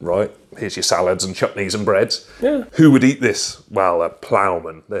it, right? Here's your salads and chutneys and breads. Yeah. Who would eat this? Well, a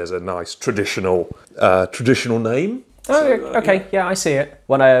ploughman. There's a nice traditional name. Oh, okay. Yeah, I see it.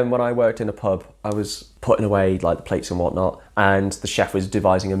 When I worked in a pub, I was putting away like the plates and whatnot, and the chef was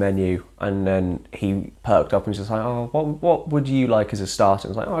devising a menu, and then he perked up and was just like, "Oh, what would you like as a starter?" I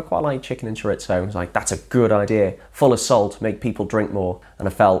was like, "Oh, I quite like chicken and chorizo." I was like, "That's a good idea. Full of salt, make people drink more." And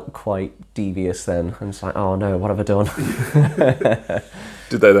I felt quite devious then, and it's like, "Oh no, what have I done?"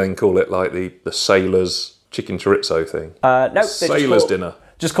 Did they then call it like the sailors' chicken chorizo thing? No, sailors' dinner.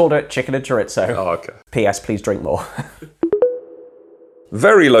 Just called it chicken and chorizo. Oh, okay. P.S. Please drink more.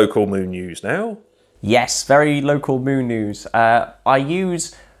 Very local Moon news now. Yes, very local Moon news. I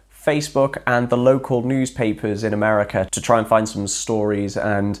use Facebook and the local newspapers in America to try and find some stories,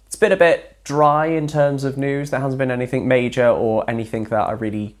 and it's been a bit dry in terms of news. There hasn't been anything major or anything that I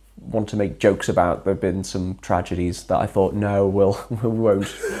really want to make jokes about. There have been some tragedies that I thought, no, we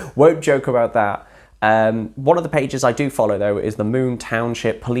won't joke about that. One of the pages I do follow, though, is the Moon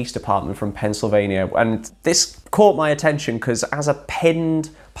Township Police Department from Pennsylvania. And this caught my attention because as a pinned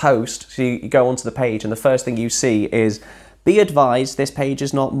post, so you go onto the page and the first thing you see is, "Be advised, this page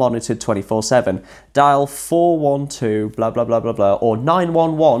is not monitored 24/7. Dial 412 blah, blah, blah, blah, blah, or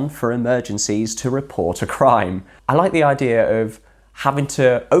 911 for emergencies to report a crime." I like the idea of having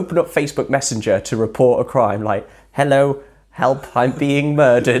to open up Facebook Messenger to report a crime, like, "Hello, help, I'm being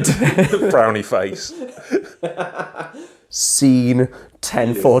murdered." Frowny face. Scene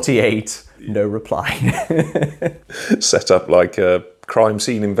 1048, no reply. Set up like a crime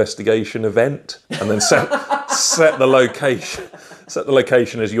scene investigation event, and then set the location. Set the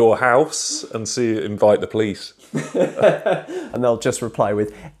location as your house, and invite the police. And they'll just reply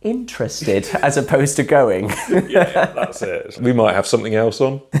with "interested" as opposed to "going." Yeah, that's it. We might have something else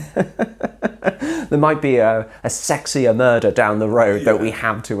on. There might be a sexier murder down the road that we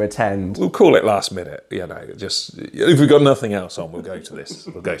have to attend. We'll call it last minute. Just if we've got nothing else on, we'll go to this.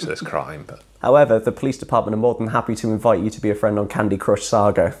 We'll go to this crime. But However, the police department are more than happy to invite you to be a friend on Candy Crush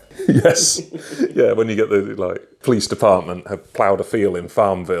Saga. yes, yeah. When you get the police department have ploughed a field in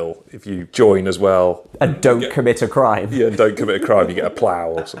Farmville, if you join as well And don't commit a crime. Yeah, and don't commit a crime, you get a plough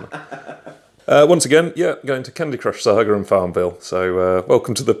or something. Once again, going to Candy Crush Saga and Farmville. So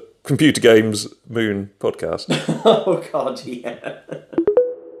welcome to the Computer Games Moon podcast. Oh God, yeah.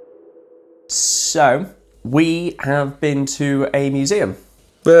 So, we have been to a museum.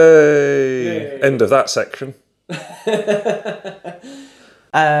 Yay! End of that section.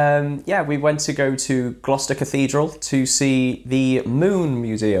 We went to go to Gloucester Cathedral to see the Moon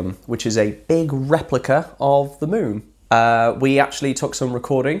Museum, which is a big replica of the moon. We actually took some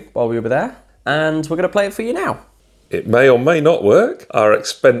recording while we were there, and we're going to play it for you now. It may or may not work. Our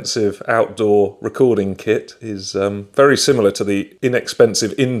expensive outdoor recording kit is very similar to the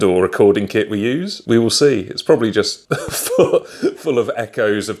inexpensive indoor recording kit we use. We will see. It's probably just full of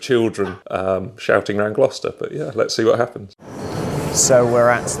echoes of children shouting around Gloucester. But yeah, let's see what happens. So we're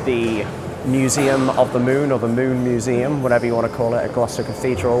at the Museum of the Moon, or the Moon Museum, whatever you want to call it, at Gloucester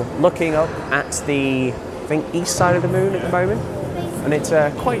Cathedral, looking up at the, I think, east side of the moon at the moment. And it's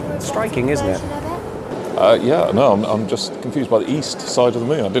quite striking, isn't it? I'm just confused by the east side of the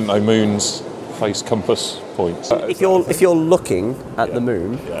moon. I didn't know moons face compass points. If you're looking at the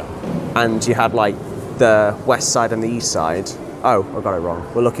moon, and you had like the west side and the east side. Oh, I got it wrong.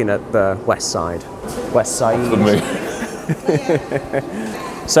 We're looking at the west side. West side. The moon.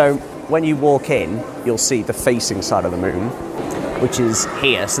 So when you walk in, you'll see the facing side of the moon, which is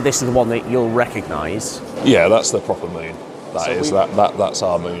here. So this is the one that you'll recognise. Yeah, that's the proper moon. That's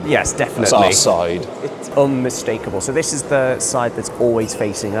our moon. Yes, definitely. That's our side. It's unmistakable. So this is the side that's always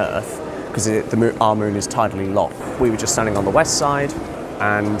facing Earth, because our moon is tidally locked. We were just standing on the west side,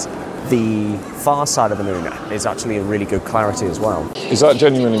 and the far side of the moon is actually in really good clarity as well. Is that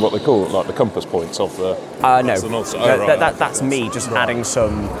genuinely what they call it, like the compass points of the... No, the north side? That's me just adding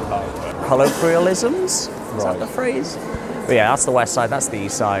some colloquialisms. Is that the phrase? But yeah, that's the west side, that's the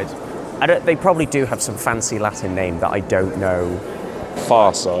east side. They probably do have some fancy Latin name that I don't know.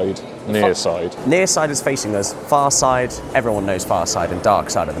 Far side, near side. Near side is facing us. Far side, everyone knows far side, and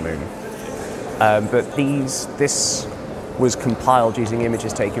dark side of the moon. But this was compiled using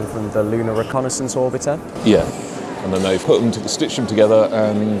images taken from the Lunar Reconnaissance Orbiter. Yeah, and then they've stitched them together,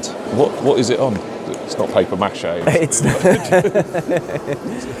 and what is it on? It's not paper mache. It's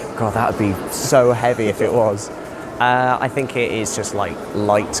God, that would be so heavy if it was. I think it is just like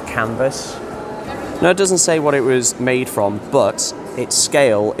light canvas. No, it doesn't say what it was made from, but its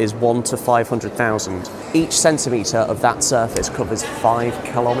scale is 1 to 500,000. Each centimetre of that surface covers 5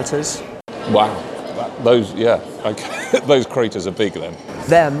 kilometres. Wow. Okay. Those craters are big then.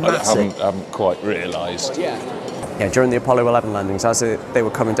 They're I massive. haven't quite realised. Yeah, during the Apollo 11 landings, as they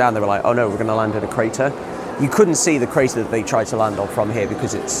were coming down, they were like, oh no, we're going to land in a crater. You couldn't see the crater that they tried to land on from here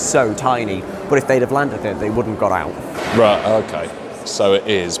because it's so tiny, but if they'd have landed it, they wouldn't have got out. Right, okay. So it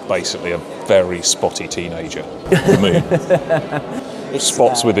is basically a very spotty teenager, the moon.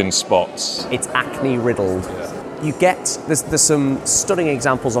 Spots within spots. It's acne riddled. Yeah. You get, there's some stunning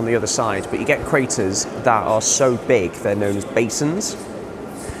examples on the other side, but you get craters that are so big, they're known as basins.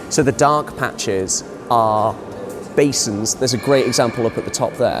 So the dark patches are basins. There's a great example up at the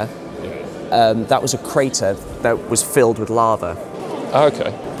top there. That was a crater that was filled with lava.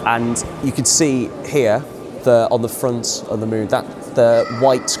 Okay. And you can see here, on the front of the moon, that the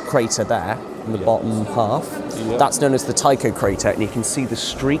white crater there in the bottom half, that's known as the Tycho crater, and you can see the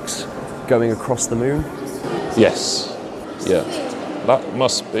streaks going across the moon. Yes. Yeah. That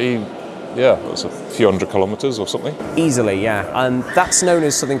must be, that's a few hundred kilometres or something. Easily, yeah. And that's known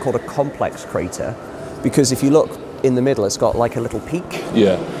as something called a complex crater, because if you look in the middle, it's got like a little peak.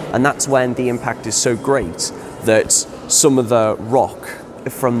 Yeah. And that's when the impact is so great that some of the rock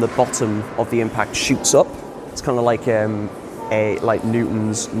from the bottom of the impact shoots up. It's kind of like like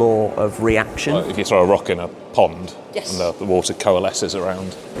Newton's law of reaction. Like if you throw a rock in a pond Yes. and the water coalesces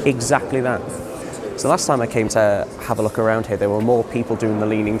around. Exactly that. So last time I came to have a look around here, there were more people doing the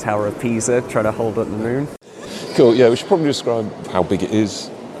Leaning Tower of Pisa, trying to hold up the moon. Cool, yeah, we should probably describe how big it is.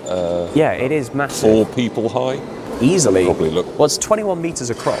 Yeah, it is massive. 4 people high. Easily. Probably look. Well, it's 21 metres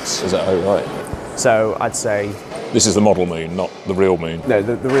across. Is that right? So I'd say... This is the model moon, not the real moon. No,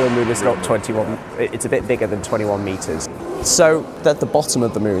 the real moon is not 21. It's a bit bigger than 21 metres. So at the bottom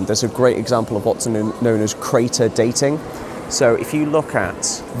of the moon, there's a great example of what's known as crater dating. So if you look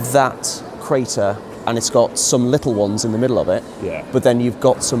at that crater, and it's got some little ones in the middle of it, but then you've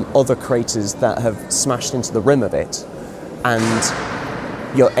got some other craters that have smashed into the rim of it,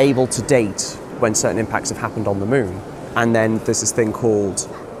 and you're able to date when certain impacts have happened on the moon. And then there's this thing called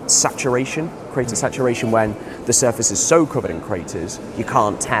saturation, crater saturation, when the surface is so covered in craters you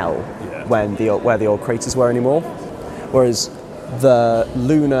can't tell where the old craters were anymore. Whereas the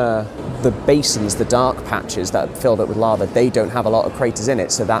basins, the dark patches that are filled up with lava, they don't have a lot of craters in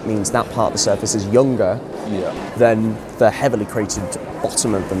it, so that means that part of the surface is younger than the heavily cratered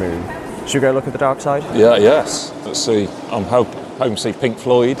bottom of the moon. Should we go look at the dark side? Yeah, yes. Let's see. I'm home to see Pink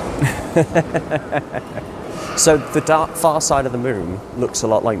Floyd. So the far side of the moon looks a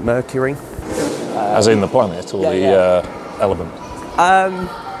lot like Mercury. As in the planet or element?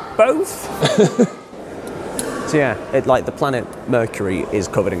 Both. So yeah, like the planet Mercury is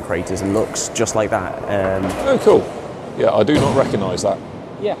covered in craters and looks just like that. Oh, cool. Yeah, I do not recognise that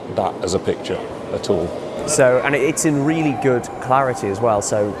as a picture at all. So, and it's in really good clarity as well.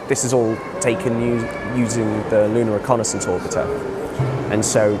 So this is all taken using the Lunar Reconnaissance Orbiter. And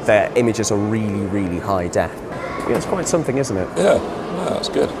so their images are really, really high def. Yeah, it's quite something, isn't it? Yeah, that's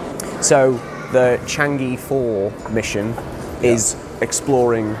good. So the Chang'e 4 mission is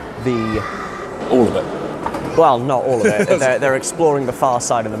exploring all of it. Well, not all of it. They're exploring the far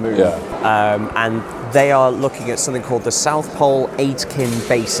side of the moon. And they are looking at something called the South Pole Aitken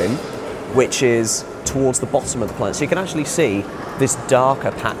Basin, which is towards the bottom of the planet. So you can actually see this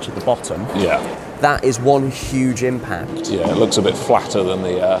darker patch at the bottom. Yeah. That is one huge impact. Yeah, it looks a bit flatter than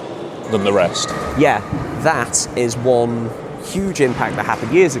the rest. Yeah, that is one huge impact that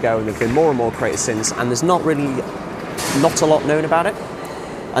happened years ago, and there've been more and more craters since, and there's not a lot known about it.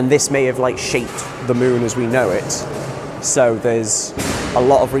 And this may have shaped the moon as we know it. So there's a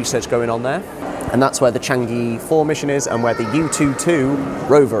lot of research going on there. And that's where the Chang'e 4 mission is and where the Yutu-2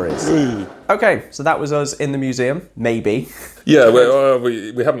 rover is. Okay, so that was us in the museum, maybe. Yeah,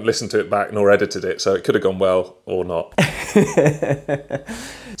 we haven't listened to it back nor edited it, so it could have gone well or not.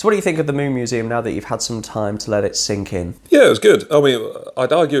 So what do you think of the Moon Museum now that you've had some time to let it sink in? Yeah, it was good. I mean,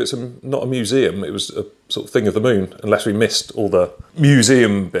 I'd argue it's not a museum, it was a sort of thing of the moon, unless we missed all the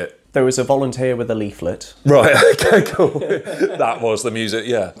museum bit. There was a volunteer with a leaflet. Right, okay, cool. That was the museum,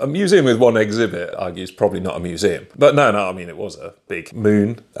 yeah. A museum with one exhibit, I argue, is probably not a museum. But no, I mean, it was a big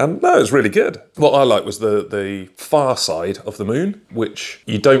moon. And no, it was really good. What I liked was the far side of the moon, which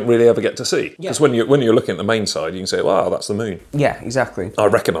you don't really ever get to see. Because when you're looking at the main side, you can say, wow, that's the moon. Yeah, exactly. I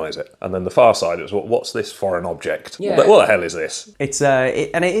recognise it. And then the far side, it was, what's this foreign object? Yeah. What the hell is this? It's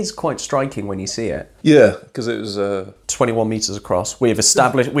and it is quite striking when you see it. Yeah, because it was 21 metres across. We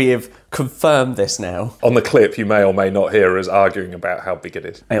have confirmed this now. On the clip, you may or may not hear us arguing about how big it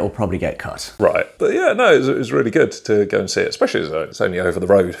is. It'll probably get cut. Right. But yeah, no, it was really good to go and see it, especially as it's only over the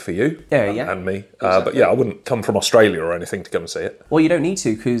road for you and me. But yeah, I wouldn't come from Australia or anything to come and see it. Well, you don't need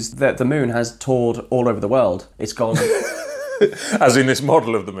to, because the moon has toured all over the world. It's gone... As in this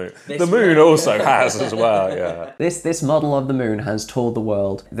model of the moon. The moon also has as well, yeah. This model of the moon has toured the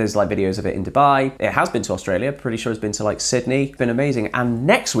world. There's like videos of it in Dubai. It has been to Australia. Pretty sure it's been to like Sydney. It's been amazing. And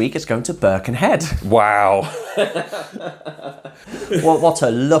next week it's going to Birkenhead. Wow. What a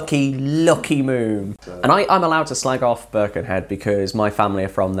lucky moon. And I'm allowed to slag off Birkenhead because my family are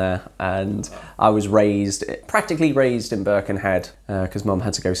from there, and I was practically raised in Birkenhead because Mum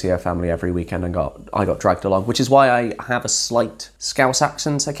had to go see her family every weekend, and I got dragged along, which is why I have a slight Scouse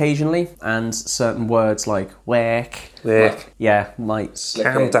accent occasionally, and certain words like work. Might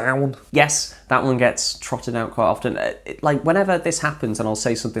calm down. Yes, that one gets trotted out quite often. Like whenever this happens, and I'll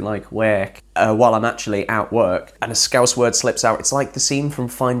say something like work while I'm actually at work, and a Scouse word slips out. It's like the scene from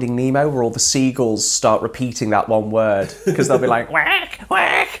Finding Nemo where all the seagulls start repeating that one word because they'll be like work.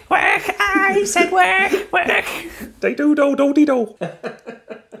 I said work. They do.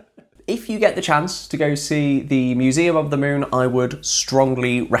 If you get the chance to go see the Museum of the Moon, I would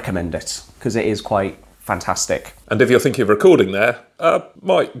strongly recommend it because it is quite fantastic. And if you're thinking of recording there,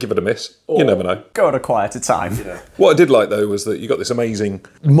 might give it a miss. You never know. Go at a quieter time. Yeah. What I did like, though, was that you got this amazing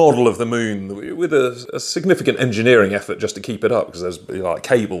model of the moon with a significant engineering effort just to keep it up, because there's like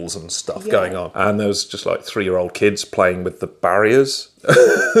cables and stuff going on. And there was just like 3-year-old kids playing with the barriers.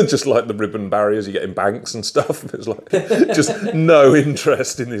 Just like the ribbon barriers you get in banks and stuff. It was like just no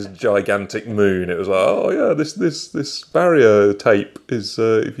interest in this gigantic moon. It was like, oh yeah, this barrier tape is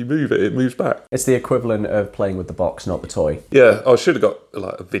if you move it, it moves back. It's the equivalent of playing with the box, not the toy. Yeah, I should have got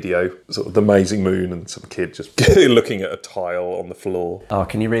like a video, sort of the amazing moon, and some kid just looking at a tile on the floor. Oh,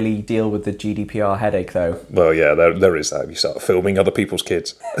 can you really deal with the GDPR headache though? Well, yeah, there is that. You start filming other people's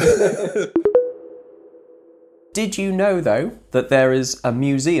kids. Did you know, though, that there is a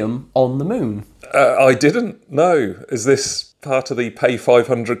museum on the moon? I didn't. No. Is this part of the pay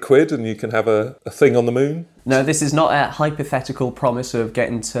 500 quid and you can have a thing on the moon? No, this is not a hypothetical promise of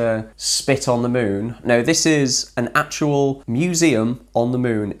getting to spit on the moon. No, this is an actual museum on the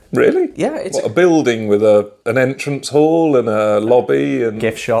moon. Really? Yeah, it's a building with an entrance hall and a lobby and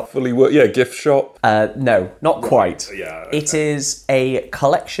gift shop. Gift shop. No, not quite. Yeah. Okay. It is a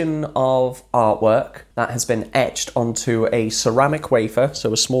collection of artwork that has been etched onto a ceramic wafer,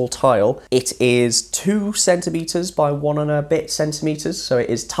 so a small tile. It is 2 centimetres by 1 and a bit centimetres, so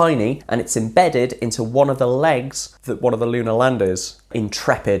it is tiny, and it's embedded into one of the legs that one of the lunar landers,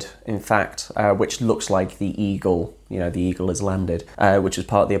 Intrepid, in fact, which looks like the eagle. You know, the eagle has landed, which was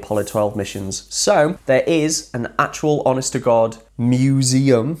part of the Apollo 12 missions. So there is an actual, honest-to-God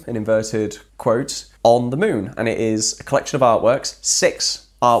museum, in inverted quotes, on the moon, and it is a collection of artworks, 6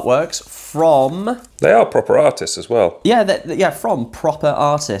 artworks from... They are proper artists as well. Yeah, from proper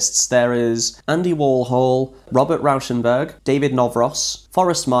artists. There is Andy Warhol, Robert Rauschenberg, David Novros,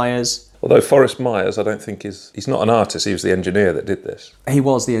 Forrest Myers. Although Forrest Myers, I don't think he's not an artist, he was the engineer that did this. He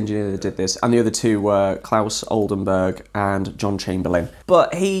was the engineer that did this, and the other 2 were Klaus Oldenburg and John Chamberlain.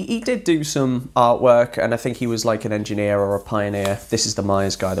 But he did do some artwork, and I think he was like an engineer or a pioneer. This is the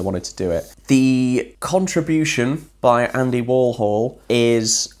Myers guy that wanted to do it. The contribution by Andy Warhol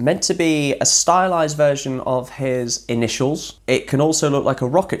is meant to be a stylized version of his initials. It can also look like a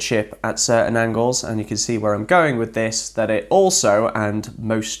rocket ship at certain angles, and you can see where I'm going with this, that it also, and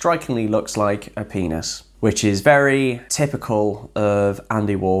most strikingly, looks like a penis, which is very typical of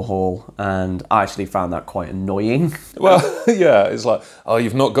Andy Warhol, and I actually found that quite annoying. Well, yeah, it's like, oh,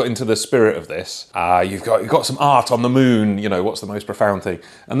 you've not got into the spirit of this. You've got some art on the moon, you know, what's the most profound thing?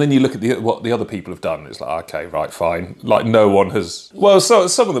 And then you look at what the other people have done, it's like, okay, right, fine. Like, no one has... Well, so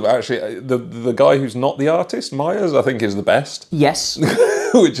some of them actually, the guy who's not the artist, Myers, I think is the best. Yes.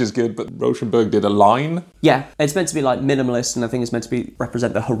 Which is good, but Rauschenberg did a line. Yeah, it's meant to be like minimalist, and I think it's meant to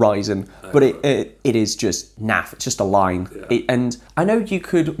represent the horizon, but it is just naff. It's just a line. Yeah. And I know you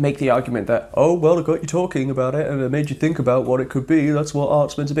could make the argument that, oh, well, I got you talking about it, and it made you think about what it could be. That's what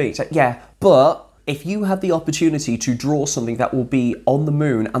art's meant to be. It's like, yeah, but if you have the opportunity to draw something that will be on the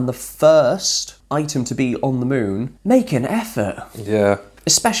moon, and the first item to be on the moon, make an effort. Yeah.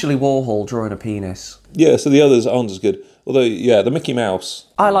 Especially Warhol drawing a penis. Yeah, so the others aren't as good. Although, yeah, the Mickey Mouse.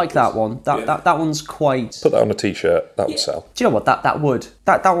 I like that one. That one's quite... Put that on a t-shirt. That would sell. Do you know what? That would.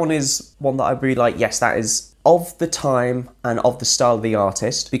 That one is one that I'd be like, yes, that is of the time and of the style of the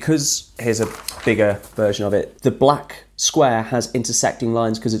artist, because here's a bigger version of it, the black square has intersecting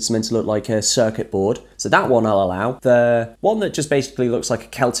lines because it's meant to look like a circuit board. So that one I'll allow. The one that just basically looks like a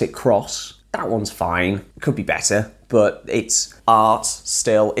Celtic cross, that one's fine. It could be better, but it's art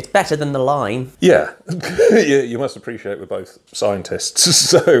still. It's better than the line. Yeah, you must appreciate we're both scientists,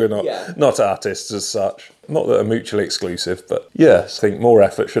 so we're not artists as such. Not that are mutually exclusive, but yes, I think more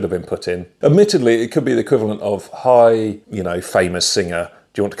effort should have been put in. Admittedly, it could be the equivalent of, hi, famous singer,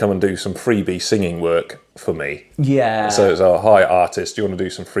 do you want to come and do some freebie singing work for me? Yeah. So it's, hi, artist, do you want to do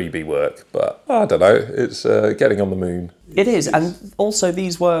some freebie work? But I don't know, it's getting on the moon. It is, and also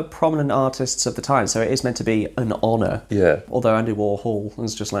these were prominent artists of the time, so it is meant to be an honour. Yeah. Although Andy Warhol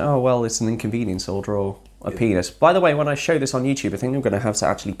was just like, oh, well, it's an inconvenience, I'll draw a penis. By the way, when I show this on YouTube, I think I'm going to have to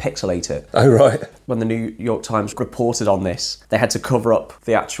actually pixelate it. Oh, right. When the New York Times reported on this, they had to cover up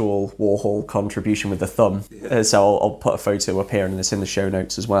the actual Warhol contribution with the thumb. So I'll put a photo up here and it's in the show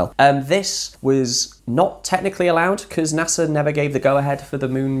notes as well. This was not technically allowed because NASA never gave the go-ahead for the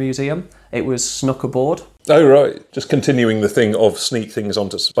Moon Museum. It was snuck aboard. Oh, right. Just continuing the thing of sneak things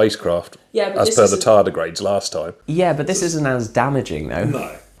onto spacecraft, as per the tardigrades last time. Yeah, but this isn't as damaging, though.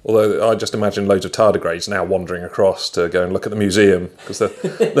 No. Although I just imagine loads of tardigrades now wandering across to go and look at the museum because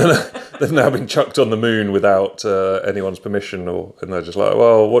they've now been chucked on the moon without anyone's permission, and they're just like,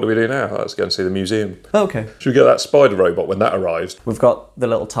 well, what do we do now? Let's go and see the museum. Okay. Should we get that spider robot when that arrives? We've got the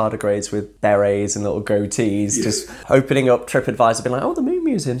little tardigrades with berets and little goatees just opening up TripAdvisor, being like, oh, the Moon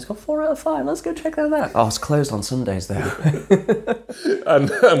Museum's got 4 out of 5. Let's go check that out. Oh, it's closed on Sundays, though.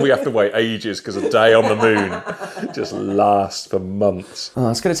 and we have to wait ages because a day on the moon just lasts for months. Oh,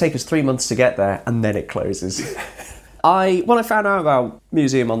 it's going to take us 3 months to get there, and then it closes. When I found out about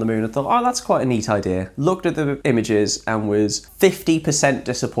Museum on the Moon, I thought, oh, that's quite a neat idea. Looked at the images and was 50%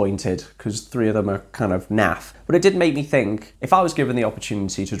 disappointed because 3 of them are kind of naff. But it did make me think, if I was given the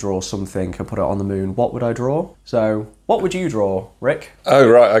opportunity to draw something and put it on the moon, what would I draw? So, what would you draw, Rick? Oh,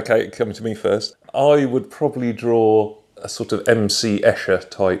 right, okay, coming to me first. I would probably draw a sort of MC Escher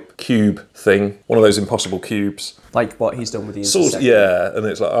type cube thing, one of those impossible cubes. Like what he's done with the sort of, yeah, and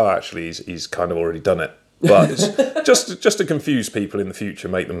it's like, oh, actually, he's kind of already done it. But it's just to confuse people in the future,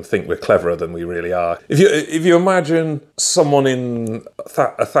 make them think we're cleverer than we really are. If you imagine someone in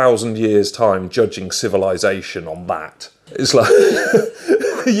 1,000 years' time judging civilization on that, it's like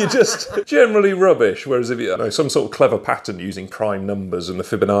you're just generally rubbish. Whereas if you some sort of clever pattern using prime numbers and the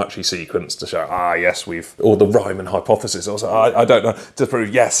Fibonacci sequence to show, yes, or the Riemann hypothesis, also, I don't know, to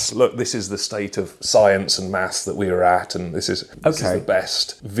prove, yes, look, this is the state of science and maths that we are at, and this is the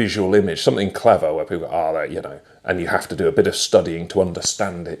best visual image, something clever where people go, and you have to do a bit of studying to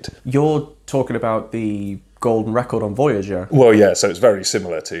understand it. You're talking about the golden record on Voyager. Well, yeah, so it's very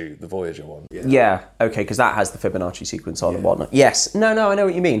similar to the Voyager one. Yeah, okay, because that has the Fibonacci sequence on and whatnot. Yes, no, I know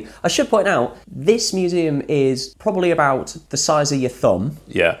what you mean. I should point out, this museum is probably about the size of your thumb.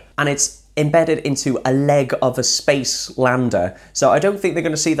 Yeah. And it's embedded into a leg of a space lander. So I don't think they're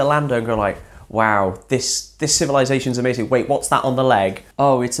going to see the lander and go like, wow, this civilization's amazing. Wait, what's that on the leg?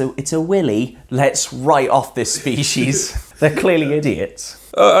 Oh, it's a willy. Let's write off this species. They're clearly idiots.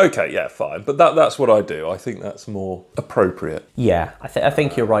 Okay, yeah, fine. But that's what I do. I think that's more appropriate. Yeah, I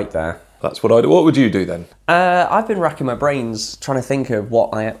think you're right there. That's what I do. What would you do then? I've been racking my brains trying to think of what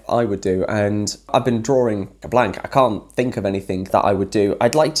I would do, and I've been drawing a blank. I can't think of anything that I would do.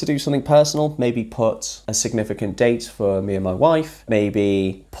 I'd like to do something personal, maybe put a significant date for me and my wife,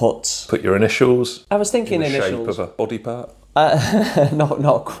 maybe put your initials. I was thinking in the initials. shape of a body part.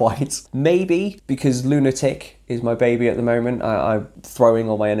 Not quite. Maybe, because Lunatic is my baby at the moment, I'm throwing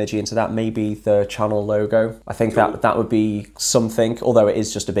all my energy into that. Maybe the channel logo. I think that would be something, although it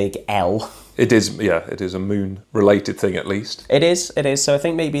is just a big L. It is, yeah, it is a moon-related thing at least. It is. So I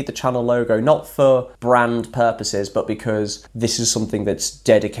think maybe the channel logo, not for brand purposes, but because this is something that's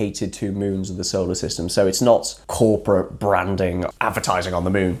dedicated to moons of the solar system. So it's not corporate branding, advertising on the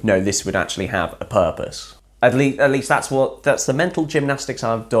moon. No, this would actually have a purpose. At least that's the mental gymnastics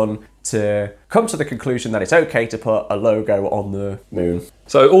I've done to come to the conclusion that it's okay to put a logo on the moon.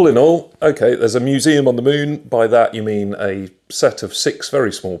 So all in all, okay, there's a museum on the moon. By that you mean a set of 6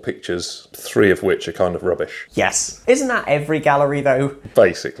 very small pictures, 3 of which are kind of rubbish. Yes. Isn't that every gallery though?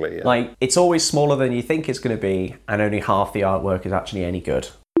 Basically, yeah. Like, it's always smaller than you think it's going to be, and only half the artwork is actually any good.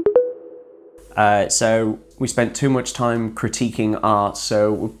 So we spent too much time critiquing art,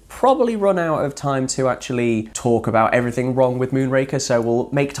 so we'll probably run out of time to actually talk about everything wrong with Moonraker, so we'll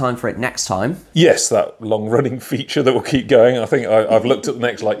make time for it next time. Yes, that long-running feature that will keep going. I think I've looked at the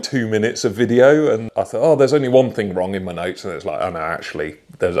next 2 minutes of video, and I thought, there's only one thing wrong in my notes, and it's like, oh no, actually,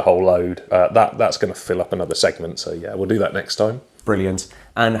 there's a whole load. That's going to fill up another segment, so yeah, we'll do that next time. Brilliant.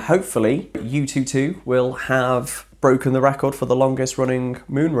 And hopefully you two will have broken the record for the longest running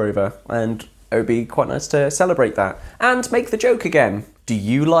moon rover, and it would be quite nice to celebrate that. And make the joke again. Do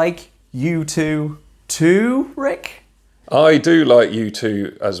you like U2 too, Rick? I do like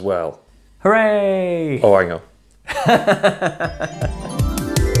U2 as well. Hooray! Oh, hang on.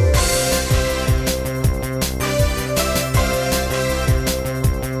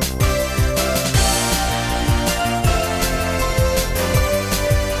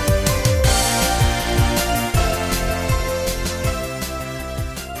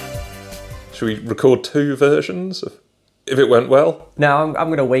 Should we record 2 versions if it went well? No, I'm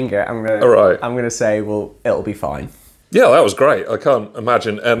going to wing it. All right. I'm going to say, well, it'll be fine. Yeah, that was great. I can't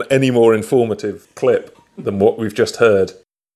imagine any more informative clip than what we've just heard.